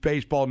of these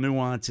baseball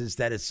nuances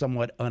that is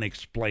somewhat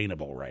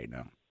unexplainable right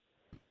now?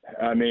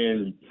 I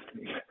mean,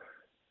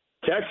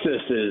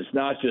 Texas is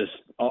not just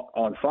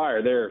on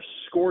fire. They're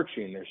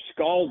scorching. They're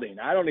scalding.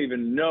 I don't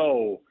even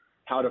know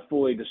how to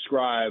fully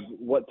describe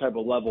what type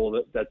of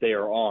level that they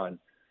are on.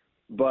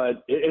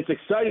 But it's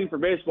exciting for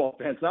baseball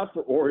fans, not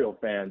for Oriole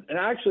fans. And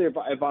actually,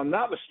 if I'm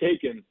not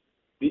mistaken,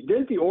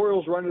 didn't the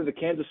Orioles run into the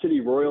Kansas City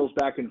Royals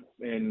back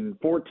in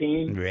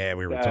 14? Yeah,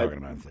 we were talking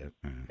about that.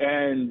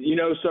 And,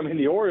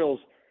 the Orioles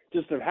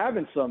just are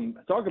having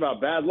talk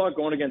about bad luck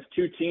going against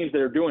 2 teams that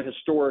are doing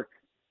historic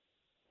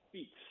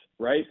feats,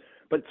 right?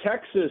 But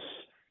Texas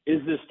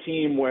is this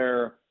team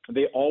where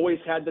they always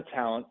had the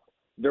talent.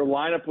 Their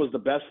lineup was the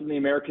best in the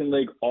American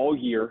League all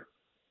year.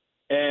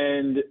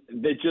 And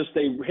they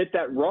hit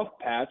that rough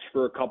patch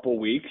for a couple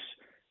weeks,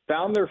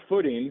 found their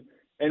footing,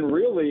 and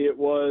really it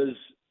was,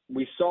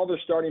 we saw their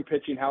starting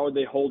pitching, how would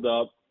they hold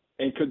up,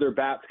 and could their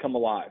bats come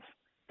alive?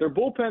 Their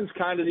bullpen's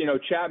kind of,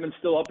 Chapman's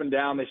still up and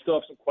down. They still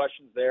have some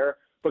questions there.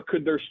 But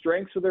could their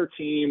strengths of their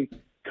team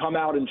come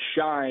out and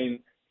shine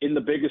in the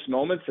biggest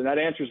moments? And that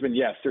answer has been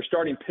yes. Their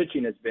starting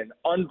pitching has been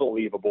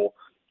unbelievable,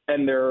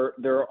 and their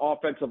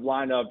offensive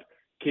lineup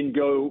can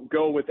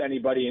go with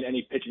anybody and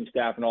any pitching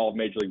staff in all of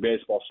Major League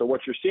Baseball. So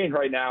what you're seeing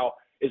right now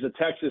is a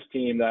Texas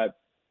team that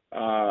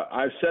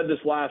I've said this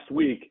last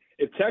week.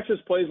 If Texas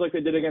plays like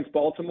they did against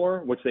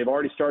Baltimore, which they've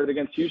already started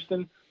against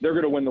Houston, they're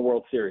going to win the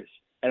World Series.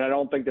 And I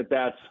don't think that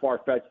that's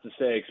far-fetched to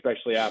say,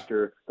 especially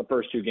after the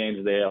first 2 games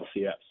of the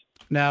ALCS.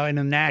 Now, in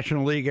the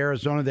National League,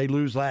 Arizona, they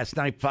lose last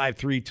night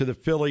 5-3 to the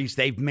Phillies.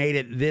 They've made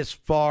it this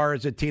far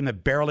as a team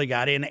that barely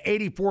got in.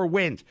 84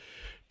 wins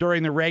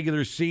during the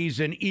regular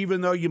season,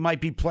 even though you might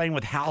be playing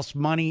with house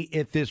money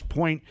at this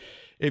point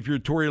if you're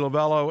Torey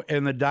Lovello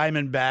and the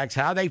Diamondbacks.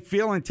 How are they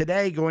feeling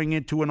today going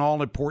into an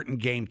all-important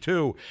game,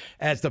 too,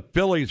 as the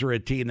Phillies are a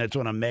team that's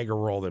on a mega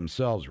roll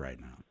themselves right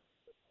now?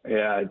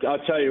 Yeah,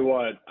 I'll tell you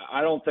what, I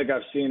don't think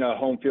I've seen a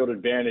home field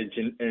advantage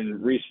in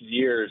recent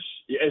years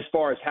as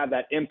far as have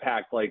that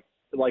impact like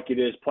it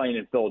is playing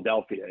in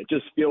Philadelphia. It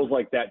just feels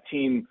like that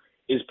team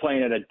is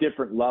playing at a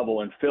different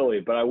level in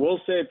Philly. But I will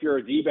say, if you're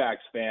a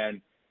D-backs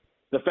fan,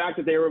 the fact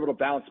that they were able to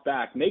bounce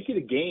back, make it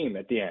a game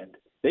at the end.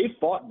 They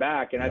fought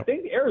back, and I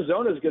think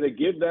Arizona is going to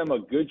give them a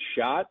good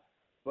shot.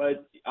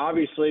 But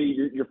obviously,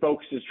 your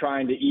focus is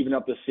trying to even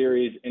up the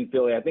series in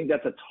Philly. I think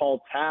that's a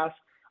tall task.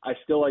 I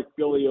still like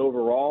Philly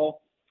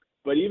overall.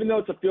 But even though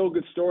it's a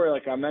feel-good story,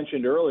 like I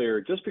mentioned earlier,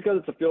 just because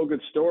it's a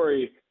feel-good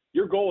story,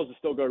 your goal is to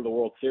still go to the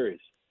World Series.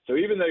 So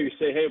even though you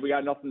say, hey, we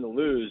got nothing to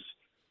lose,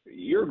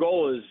 your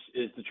goal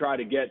is to try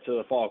to get to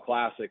the Fall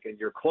Classic, and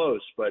you're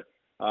close. But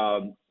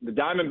the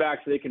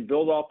Diamondbacks, they can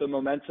build off the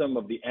momentum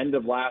of the end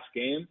of last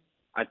game.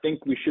 I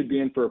think we should be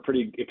in for a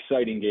pretty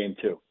exciting game,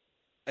 too.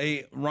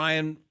 Hey,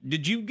 Ryan,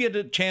 did you get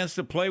a chance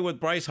to play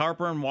with Bryce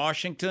Harper in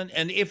Washington?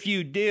 And if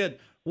you did,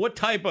 what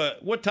type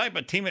of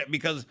teammate?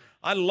 Because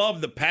I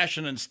love the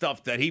passion and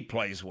stuff that he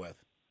plays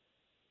with.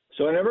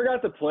 So I never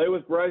got to play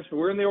with Bryce, but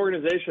we're in the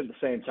organization at the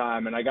same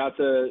time, and I got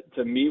to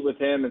meet with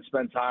him and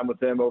spend time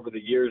with him over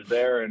the years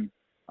there, and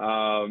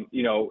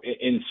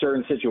in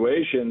certain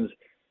situations.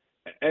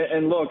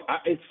 And look,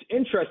 it's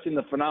interesting,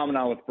 the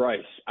phenomenon with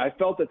Bryce. I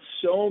felt that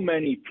so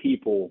many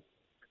people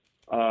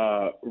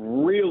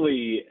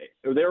really,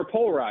 they were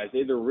polarized. They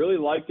either really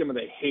liked him or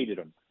they hated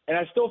him. And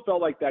I still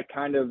felt like that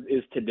kind of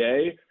is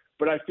today,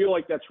 but I feel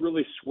like that's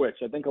really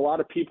switched. I think a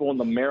lot of people in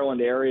the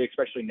Maryland area,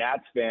 especially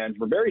Nats fans,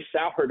 were very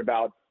soured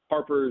about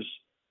Harper's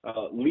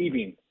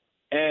leaving.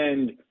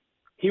 And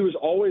he was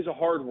always a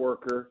hard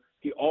worker.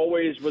 He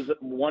always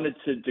wanted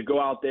to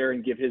go out there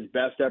and give his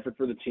best effort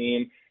for the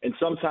team. And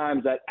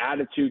sometimes that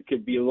attitude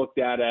could be looked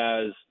at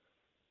as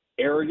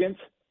arrogant.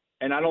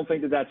 And I don't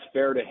think that that's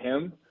fair to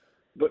him.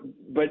 But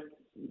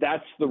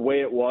that's the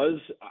way it was.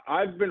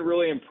 I've been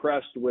really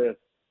impressed with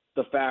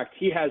the fact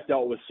he has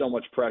dealt with so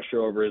much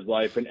pressure over his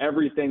life, and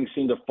everything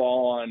seemed to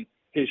fall on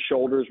his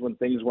shoulders when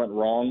things went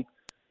wrong.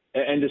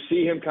 And to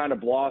see him kind of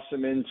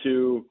blossom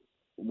into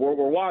what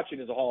we're watching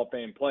as a Hall of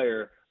Fame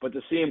player, but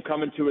to see him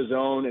come into his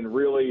own and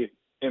really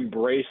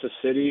embrace a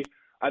city,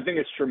 I think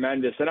it's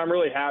tremendous. And I'm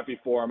really happy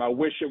for him. I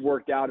wish it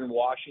worked out in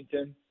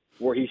Washington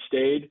where he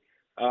stayed.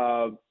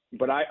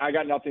 But I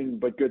got nothing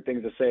but good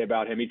things to say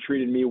about him. He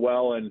treated me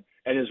well, and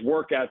his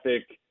work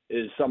ethic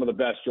is some of the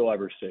best you'll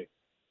ever see.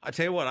 I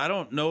tell you what, I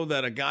don't know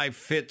that a guy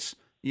fits,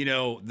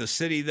 the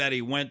city that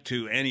he went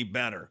to any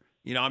better.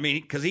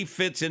 Because he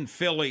fits in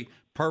Philly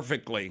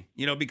perfectly,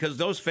 because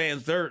those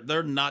fans,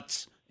 they're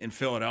nuts in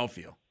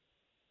Philadelphia.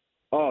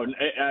 Oh,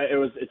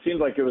 it seemed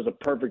like it was a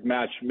perfect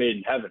match made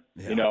in heaven,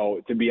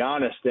 to be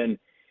honest. And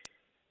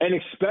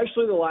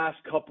especially the last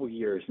couple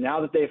years, now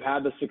that they've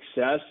had the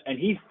success, and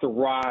he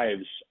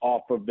thrives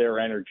off of their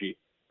energy.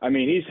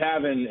 He's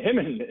having him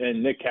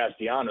and Nick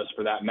Castellanos,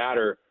 for that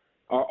matter,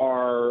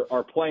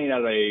 are playing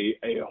at a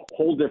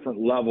whole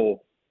different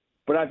level.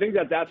 But I think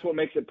that's what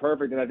makes it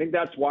perfect, and I think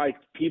that's why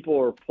people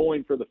are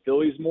pulling for the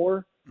Phillies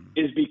more,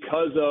 is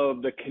because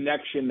of the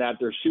connection that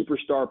their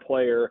superstar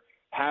player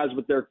has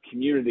with their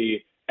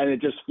community, and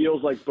it just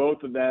feels like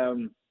both of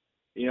them,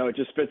 it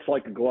just fits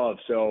like a glove.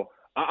 So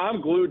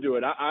I'm glued to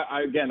it.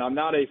 Again, I'm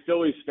not a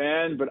Phillies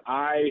fan, but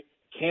I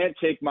can't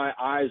take my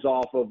eyes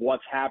off of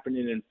what's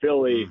happening in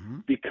Philly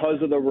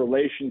because of the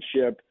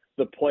relationship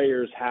the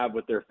players have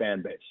with their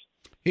fan base.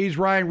 He's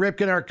Ryan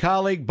Ripken, our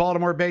colleague,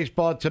 Baltimore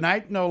Baseball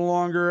Tonight. No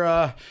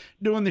longer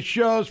doing the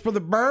shows for the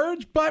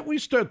Birds, but we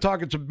still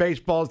talking some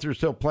baseball. There's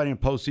still plenty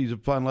of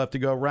postseason fun left to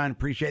go. Ryan,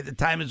 appreciate the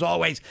time as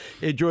always.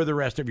 Enjoy the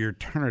rest of your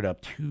Turn It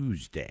Up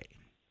Tuesday.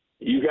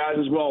 You guys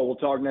as well. We'll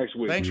talk next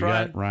week. Thanks,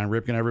 Ryan. Ryan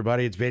Ripken,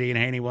 everybody. It's Vinny and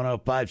Haney,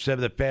 105.7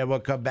 The Fan. We'll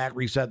come back,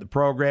 reset the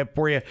program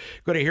for you.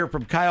 Going to hear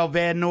from Kyle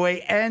Van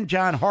Noy and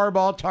John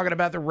Harbaugh talking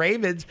about the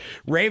Ravens.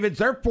 Ravens,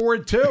 they're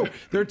 4-2.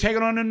 They're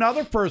taking on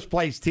another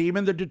first-place team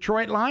in the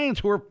Detroit Lions,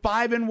 who are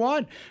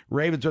 5-1.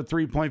 Ravens are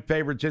 3-point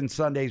favorites in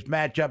Sunday's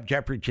matchup.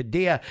 Jeffrey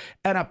Chadia,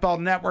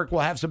 NFL Network,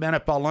 will have some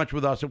NFL lunch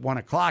with us at 1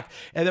 o'clock.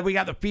 And then we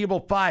got the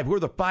Feeble Five, who are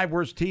the 5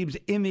 worst teams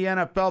in the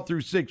NFL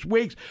through 6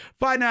 weeks.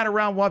 Find out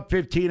around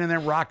 1:15, and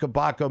then Rock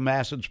Baco,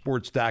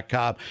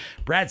 MassonSports.com.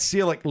 Brad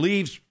Ciolek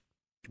leaves,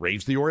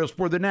 raised the Orioles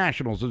for the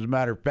Nationals, as a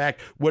matter of fact.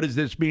 What does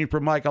this mean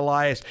for Mike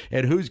Elias?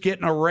 And who's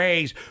getting a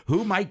raise?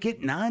 Who might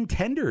get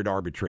non-tendered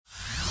arbitration?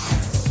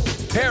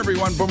 Hey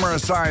everyone, Boomer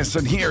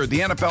Esiason here.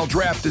 The NFL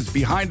draft is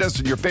behind us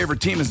and your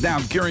favorite team is now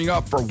gearing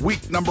up for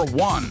week number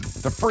 1.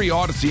 The free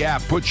Odyssey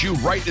app puts you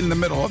right in the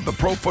middle of the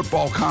pro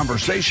football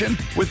conversation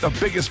with the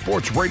biggest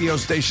sports radio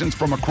stations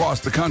from across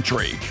the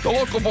country. The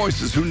local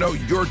voices who know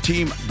your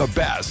team the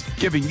best,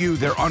 giving you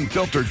their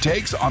unfiltered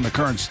takes on the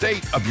current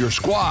state of your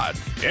squad.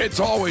 It's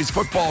always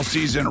football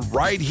season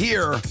right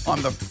here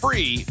on the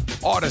free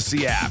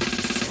Odyssey app.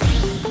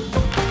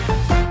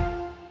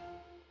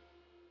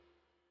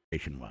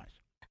 Nationwide.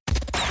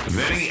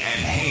 Vinny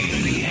and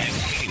Haney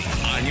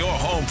on your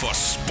home for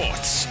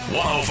sports.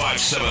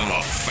 105.7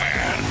 The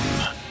Fan.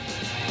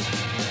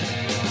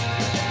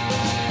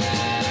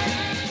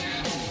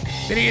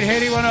 Vinny and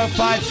Haney,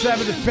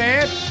 105.7 The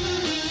Fan.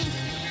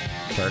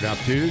 Turn Up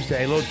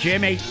Tuesday. Little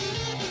Jimmy.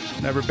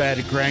 Never bad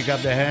to crank up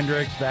the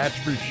Hendrix, that's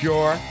for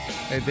sure.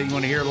 Anything you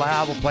want to hear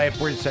loud, we'll play it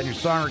for you. Send your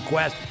song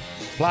request.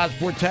 Plaza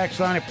Sport text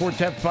line at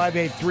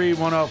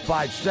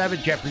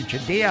 410-583-1057. Jeffrey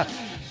Chadia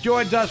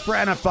joins us for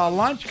NFL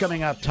Lunch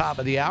coming up top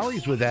of the hour.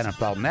 He's with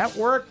NFL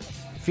Network.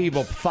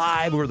 Feeble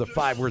Five, who are the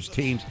 5 worst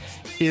teams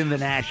in the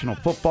National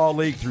Football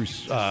League through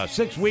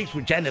 6 weeks,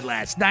 which ended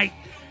last night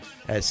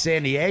as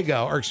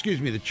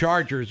the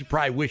Chargers,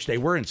 probably wish they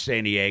were in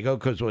San Diego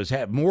because it was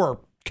had more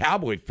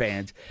Cowboy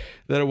fans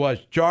than it was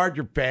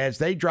Charger fans.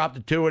 They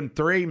dropped to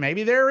 2-3.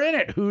 Maybe they're in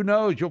it. Who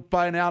knows? You'll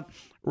find out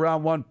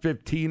around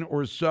 1:15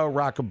 or so.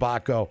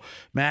 Rockabaco,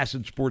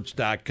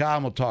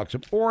 MassonSports.com. We'll talk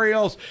some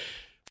Orioles.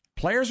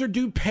 Players are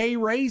due pay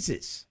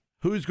raises.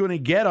 Who's going to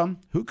get them?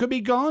 Who could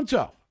be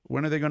Gonzo?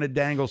 When are they going to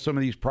dangle some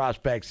of these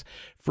prospects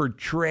for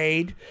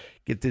trade?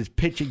 Get this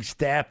pitching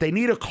staff. They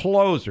need a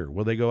closer.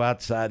 Will they go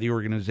outside the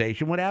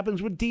organization? What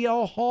happens with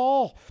D.L.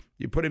 Hall?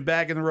 You put him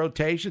back in the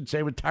rotation.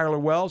 Same with Tyler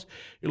Wells.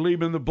 You leave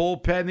him in the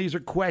bullpen. These are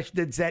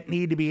questions that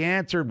need to be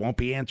answered. Won't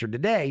be answered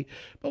today,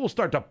 but we'll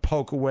start to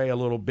poke away a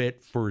little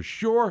bit for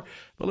sure.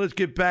 But let's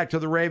get back to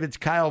the Ravens.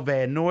 Kyle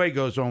Van Noy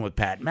goes on with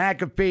Pat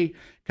McAfee.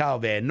 Kyle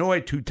Van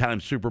Noy,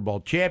 2-time Super Bowl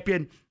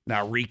champion,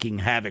 now wreaking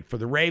havoc for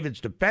the Ravens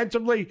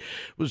defensively,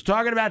 was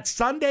talking about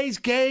Sunday's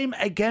game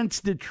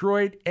against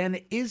Detroit,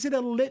 and is it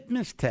a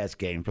litmus test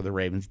game for the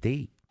Ravens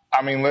D?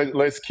 I mean,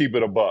 let's keep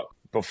it a buck.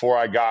 Before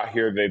I got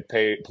here, they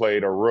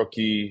played a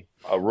rookie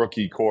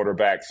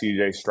quarterback,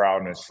 C.J.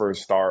 Stroud, in his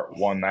first start,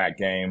 won that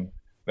game.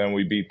 Then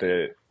we beat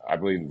the I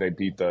believe they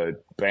beat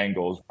the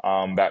Bengals.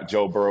 That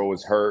Joe Burrow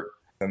was hurt.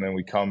 And then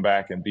we come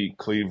back and beat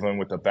Cleveland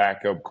with a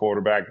backup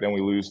quarterback. Then we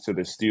lose to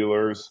the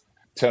Steelers.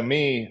 To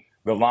me,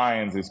 the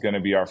Lions is going to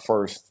be our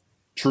first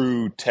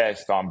true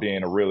test on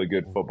being a really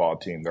good football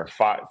team. They're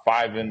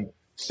 5-1.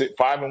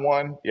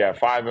 Yeah,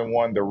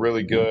 5-1. They're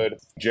really good.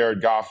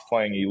 Jared Goff's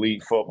playing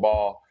elite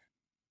football.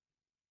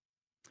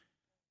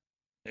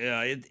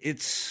 Yeah,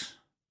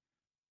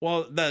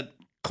 the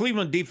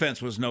Cleveland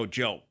defense was no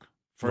joke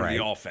for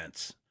the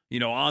offense.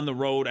 On the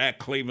road at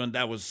Cleveland,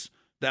 that was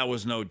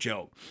no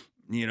joke.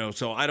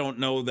 So I don't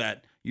know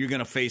that you're going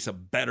to face a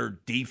better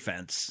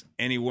defense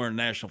anywhere in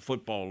the National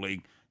Football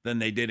League than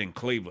they did in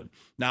Cleveland.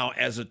 Now,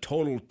 as a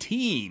total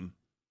team,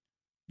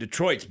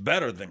 Detroit's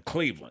better than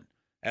Cleveland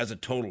as a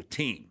total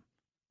team.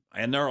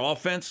 And their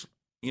offense,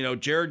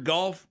 Jared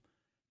Goff,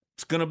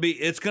 it's going to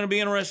be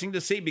interesting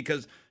to see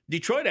because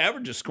Detroit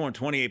averages scoring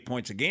 28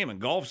 points a game, and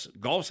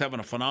Goff's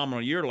having a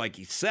phenomenal year, like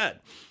he said.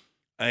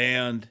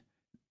 And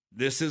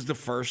this is the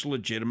first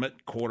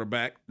legitimate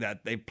quarterback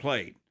that they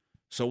played.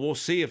 So we'll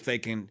see if they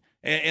can.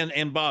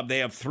 And Bob, they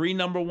have 3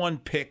 number 1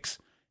 picks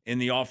in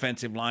the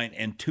offensive line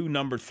and 2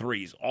 number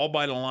 3s, all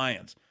by the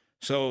Lions.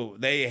 So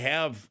they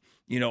have,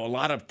 a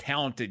lot of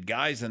talented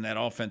guys in that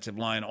offensive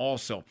line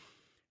also.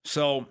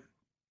 So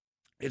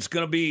it's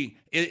going to be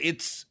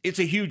it's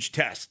a huge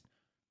test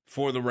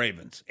for the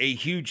Ravens, a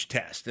huge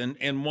test,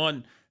 and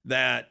one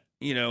that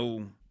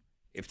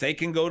if they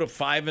can go to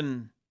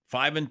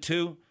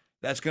 5-2,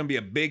 that's going to be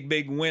a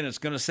big win. It's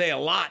going to say a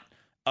lot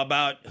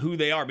about who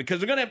they are because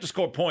they're going to have to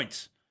score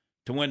points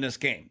to win this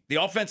game. The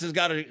offense they're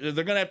going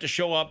to have to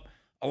show up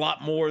a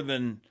lot more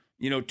than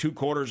 2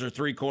 quarters or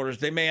 3 quarters.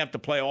 They may have to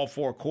play all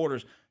 4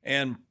 quarters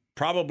and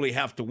probably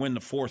have to win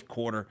the 4th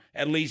quarter,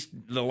 at least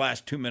the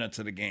last 2 minutes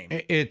of the game.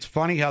 It's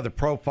funny how the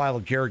profile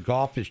of Jared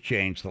Goff has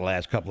changed the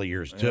last couple of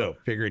years, too.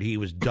 Yeah. Figured he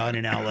was done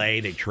in L.A.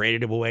 They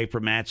traded him away for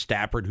Matt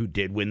Stafford, who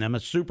did win them a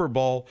Super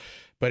Bowl.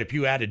 But if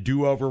you had a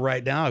do-over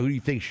right now, who do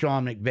you think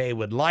Sean McVay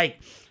would like?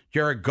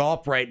 Jared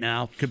Goff right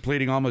now,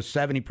 completing almost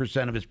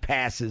 70% of his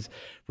passes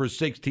for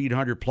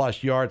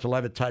 1,600-plus yards,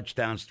 11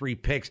 touchdowns, 3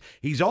 picks.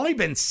 He's only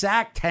been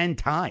sacked 10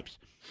 times.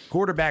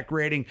 Quarterback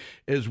rating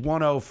is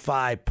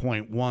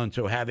 105.1,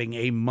 so having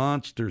a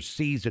monster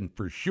season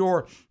for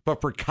sure.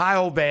 But for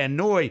Kyle Van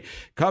Noy,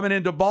 coming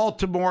into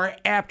Baltimore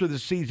after the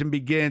season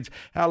begins,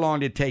 how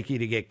long did it take you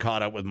to get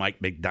caught up with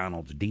Mike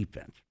Macdonald's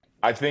defense?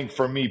 I think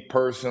for me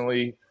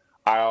personally,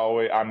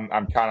 I'm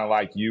kind of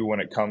like you when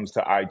it comes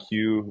to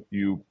IQ.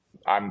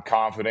 I'm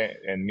confident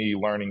in me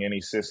learning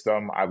any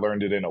system. I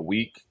learned it in a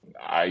week.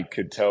 I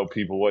could tell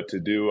people what to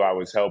do. I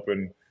was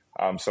helping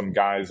some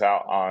guys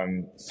out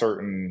on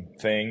certain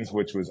things,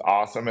 which was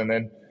awesome. And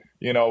then,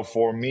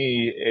 for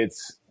me,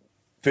 it's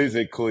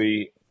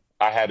physically,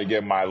 I had to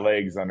get my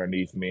legs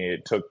underneath me.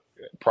 It took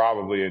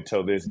probably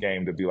until this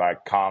game to be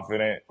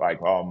confident,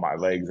 oh, my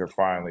legs are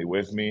finally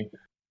with me.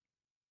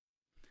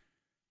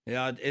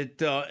 Yeah, it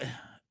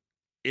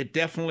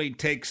definitely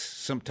takes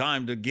some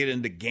time to get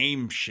into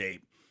game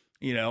shape.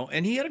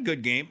 And he had a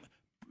good game,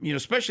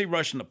 especially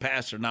rushing the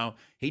passer. Now,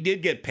 he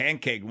did get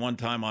pancaked one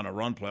time on a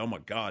run play. Oh, my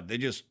God. They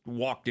just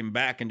walked him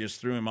back and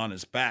just threw him on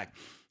his back.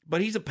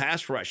 But he's a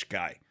pass rush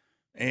guy.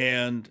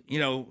 And,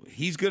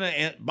 he's going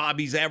to –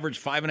 Bobby's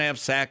averaged 5.5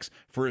 sacks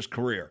for his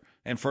career.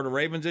 And for the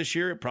Ravens this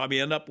year,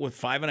 probably end up with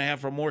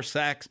 5.5 or more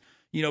sacks,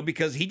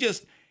 because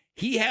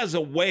he has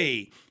a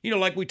way,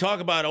 like we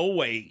talk about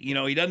Oweh,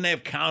 he doesn't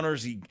have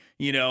counters. He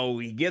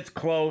gets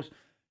close.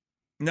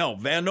 No,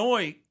 Van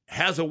Noy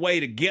has a way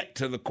to get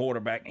to the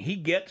quarterback. He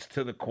gets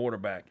to the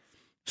quarterback.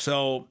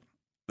 So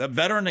the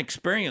veteran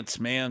experience,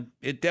 man,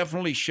 it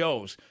definitely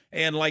shows.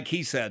 And like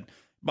he said,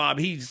 Bob,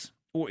 he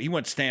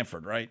went to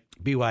Stanford, right?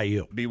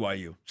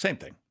 BYU. Same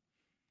thing.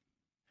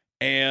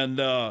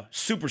 And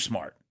super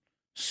smart.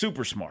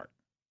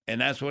 And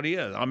that's what he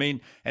is. I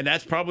mean, and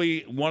that's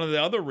probably one of the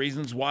other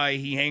reasons why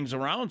he hangs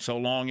around so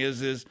long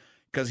is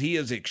because he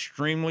is an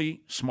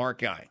extremely smart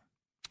guy.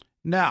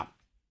 Now,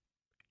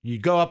 you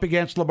go up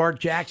against Lamar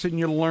Jackson,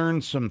 you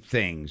learn some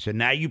things, and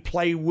now you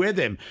play with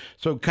him.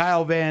 So,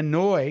 Kyle Van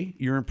Noy,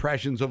 your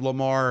impressions of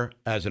Lamar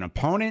as an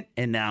opponent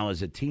and now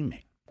as a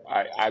teammate?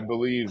 I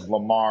believe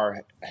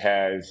Lamar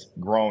has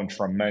grown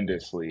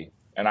tremendously,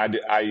 and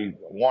I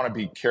want to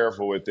be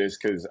careful with this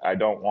because I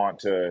don't want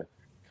to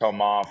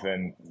come off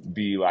and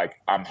be like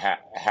I'm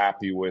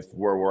happy with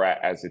where we're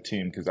at as a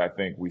team because I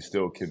think we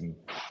still can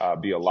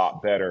be a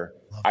lot better.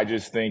 I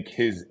just think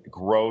his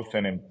growth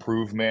and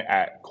improvement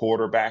at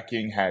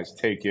quarterbacking has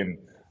taken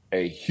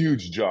a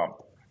huge jump.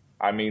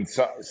 I mean,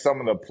 some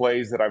of the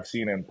plays that I've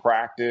seen in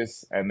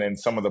practice and then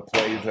some of the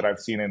plays that I've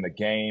seen in the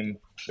game,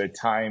 the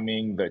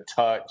timing, the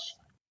touch.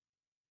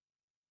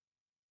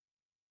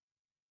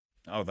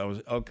 Oh, that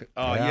was okay.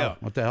 Yeah.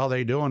 What the hell are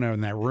they doing there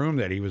in that room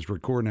that he was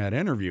recording that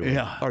interview with?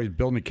 Yeah. I thought he was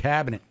building a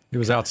cabinet. He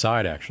was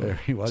outside, actually. There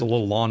he was. It's a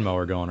little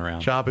lawnmower going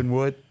around. Chopping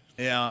wood.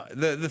 Yeah.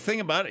 The thing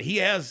about it, he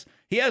has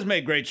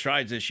made great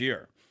strides this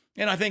year.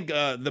 And I think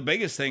the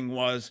biggest thing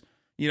was,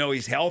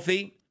 he's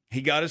healthy.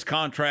 He got his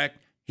contract.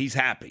 He's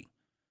happy.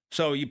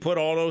 So you put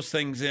all those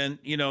things in,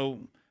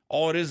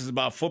 all it is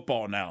about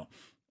football now.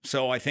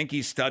 So I think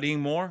he's studying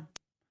more,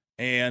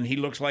 and he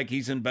looks like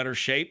he's in better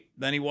shape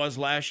than he was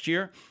last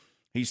year.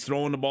 He's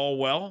throwing the ball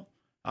well.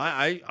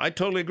 I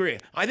totally agree.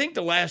 I think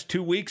the last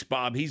 2 weeks,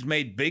 Bob, he's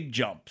made big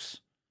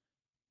jumps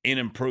in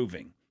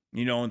improving,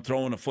 and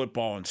throwing the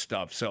football and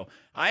stuff. So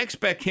I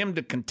expect him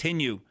to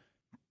continue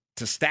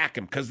to stack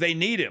him because they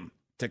need him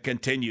to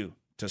continue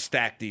to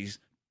stack these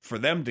for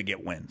them to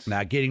get wins.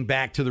 Now, getting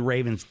back to the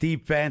Ravens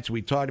defense,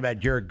 we talked about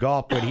Jared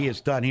Goff, what he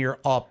has done here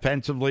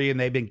offensively, and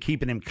they've been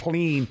keeping him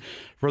clean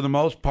for the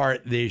most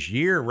part this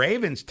year.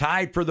 Ravens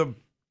tied for the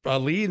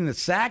lead in the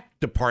sack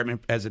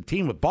department as a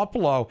team with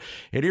Buffalo.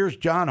 And here's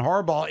John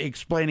Harbaugh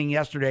explaining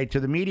yesterday to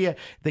the media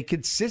the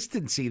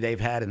consistency they've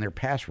had in their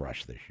pass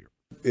rush this year.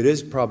 It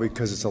is probably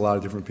because it's a lot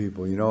of different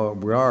people.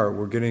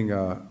 We're getting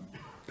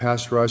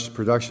pass rush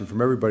production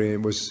from everybody.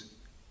 It was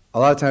a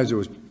lot of times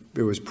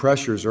it was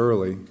pressures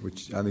early,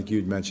 which I think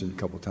you'd mentioned a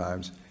couple of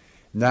times.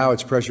 Now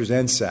it's pressures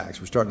and sacks.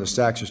 The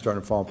sacks are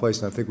starting to fall in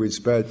place, and I think we'd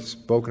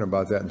spoken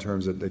about that in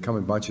terms of they come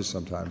in bunches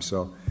sometimes.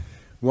 So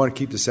we want to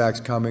keep the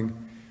sacks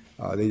coming.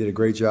 They did a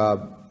great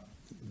job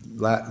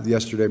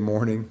yesterday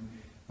morning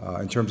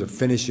in terms of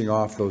finishing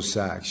off those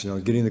sacks.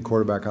 Getting the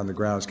quarterback on the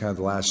ground is kind of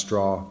the last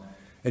straw.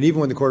 And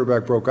even when the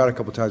quarterback broke out a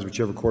couple of times,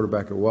 whichever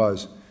quarterback it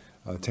was,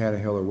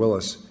 Tannehill or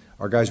Willis,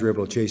 our guys were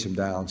able to chase him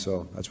down.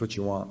 So that's what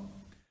you want.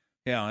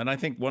 Yeah, and I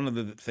think one of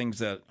the things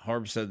that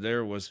Harb said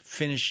there was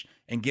finish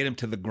and get him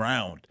to the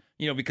ground.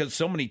 Because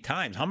so many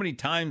times, how many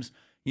times,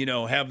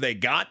 have they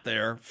got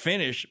there,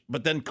 finish,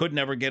 but then could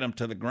never get him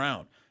to the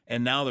ground?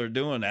 And now they're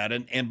doing that.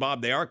 And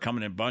Bob, they are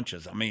coming in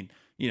bunches. I mean,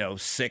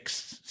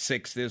 6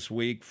 this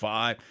week,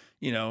 5.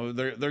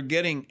 They're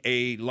getting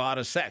a lot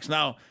of sacks.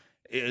 Now,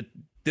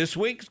 this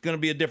week is going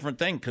to be a different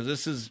thing because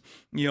this is,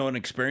 an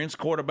experienced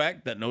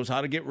quarterback that knows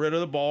how to get rid of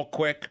the ball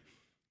quick.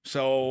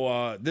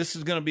 So this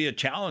is going to be a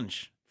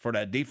challenge for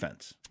that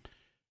defense.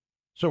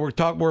 So we're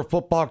talking more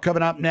football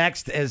coming up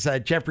next as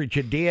Jeffrey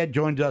Chadea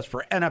joins us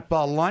for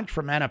NFL Lunch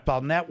from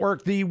NFL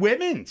Network. The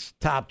women's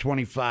top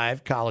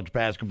 25 college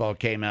basketball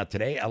came out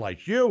today.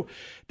 LSU,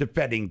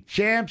 defending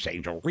champs,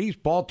 Angel Reese,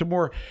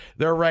 Baltimore.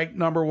 They're ranked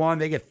number 1.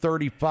 They get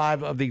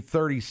 35 of the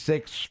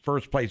 36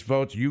 first-place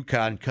votes.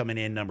 UConn coming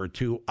in number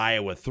 2,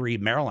 Iowa 3,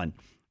 Maryland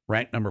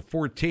ranked number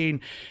 14.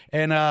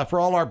 And for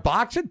all our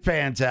boxing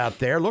fans out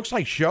there, looks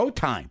like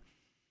Showtime.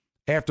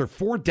 After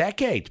 4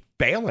 decades,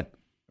 bailing.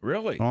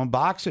 Really? On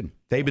boxing.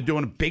 They've been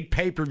doing big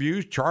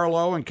pay-per-views.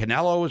 Charlo and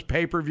Canelo was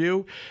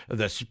pay-per-view.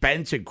 The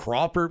Spence and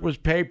Crawford was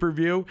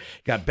pay-per-view.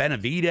 Got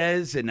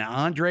Benavidez and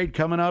Andre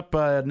coming up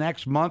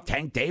next month.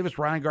 Tank Davis,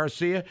 Ryan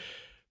Garcia.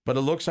 But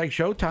it looks like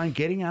Showtime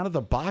getting out of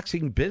the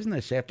boxing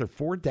business after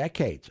 4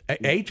 decades.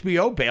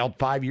 HBO bailed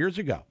 5 years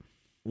ago.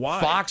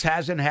 Why? Fox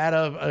hasn't had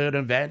an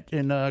event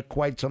in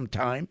quite some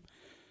time.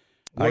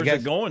 Where's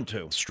it going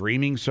to?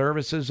 Streaming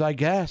services, I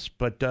guess.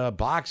 But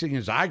boxing,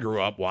 as I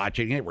grew up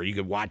watching it, where you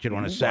could watch it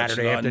on a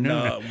Saturday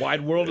afternoon.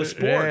 Wide World of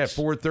Sports. Yeah,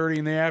 4:30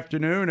 in the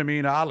afternoon. I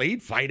mean,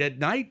 Ali'd fight at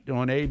night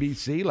on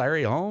ABC,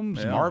 Larry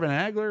Holmes, Marvin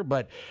Hagler.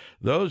 But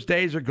those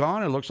days are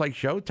gone. It looks like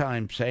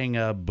Showtime saying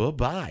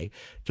bye-bye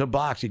to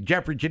boxing.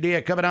 Jeffrey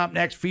Chadea coming up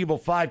next. Feeble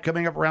 5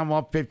 coming up around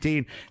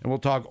 1:15. And we'll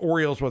talk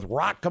Orioles with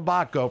Rock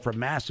Kabako from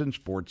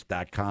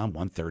MASNsports.com,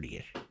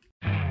 1:30-ish.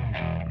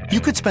 You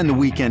could spend the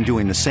weekend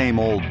doing the same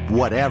old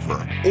whatever,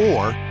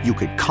 or you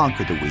could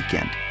conquer the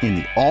weekend in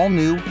the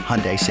all-new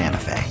Hyundai Santa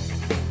Fe.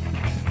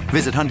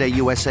 Visit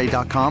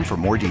HyundaiUSA.com for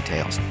more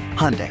details.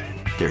 Hyundai,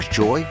 there's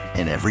joy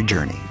in every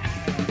journey.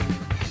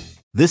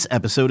 This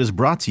episode is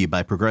brought to you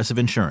by Progressive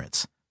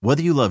Insurance.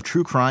 Whether you love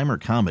true crime or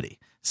comedy,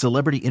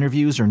 celebrity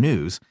interviews or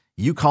news,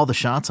 you call the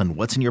shots on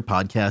what's in your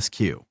podcast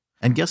queue.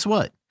 And guess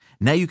what?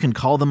 Now you can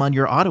call them on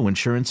your auto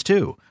insurance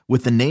too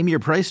with the Name Your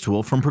Price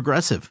tool from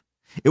Progressive.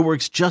 It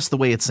works just the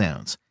way it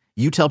sounds.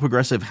 You tell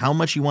Progressive how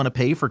much you want to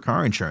pay for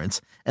car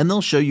insurance, and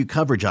they'll show you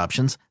coverage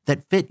options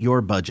that fit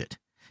your budget.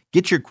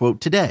 Get your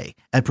quote today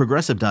at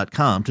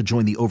Progressive.com to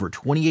join the over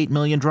 28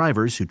 million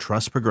drivers who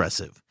trust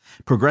Progressive.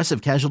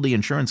 Progressive Casualty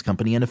Insurance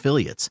Company and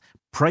Affiliates.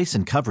 Price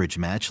and coverage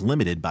match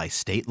limited by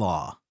state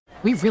law.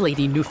 We really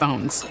need new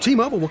phones.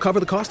 T-Mobile will cover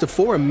the cost of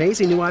 4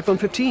 amazing new iPhone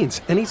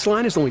 15s, and each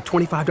line is only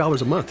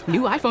 $25 a month.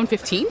 New iPhone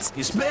 15s?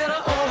 It's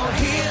better over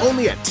here.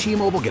 Only at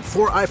T-Mobile, get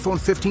 4 iPhone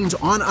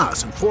 15s on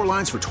us and 4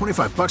 lines for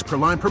 $25 per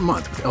line per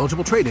month with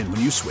eligible trade-in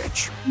when you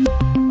switch.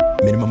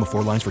 Minimum of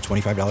 4 lines for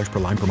 $25 per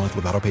line per month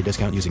with autopay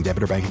discount using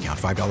debit or bank account.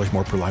 $5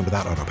 more per line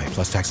without autopay,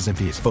 plus taxes and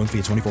fees. Phone fee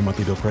at 24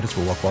 monthly bill credits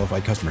for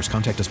well-qualified customers.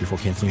 Contact us before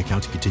canceling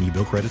account to continue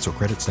bill credits or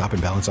credit stop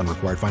and balance on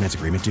required finance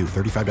agreement due.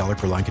 $35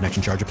 per line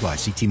connection charge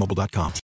applies. See T-Mobile.com.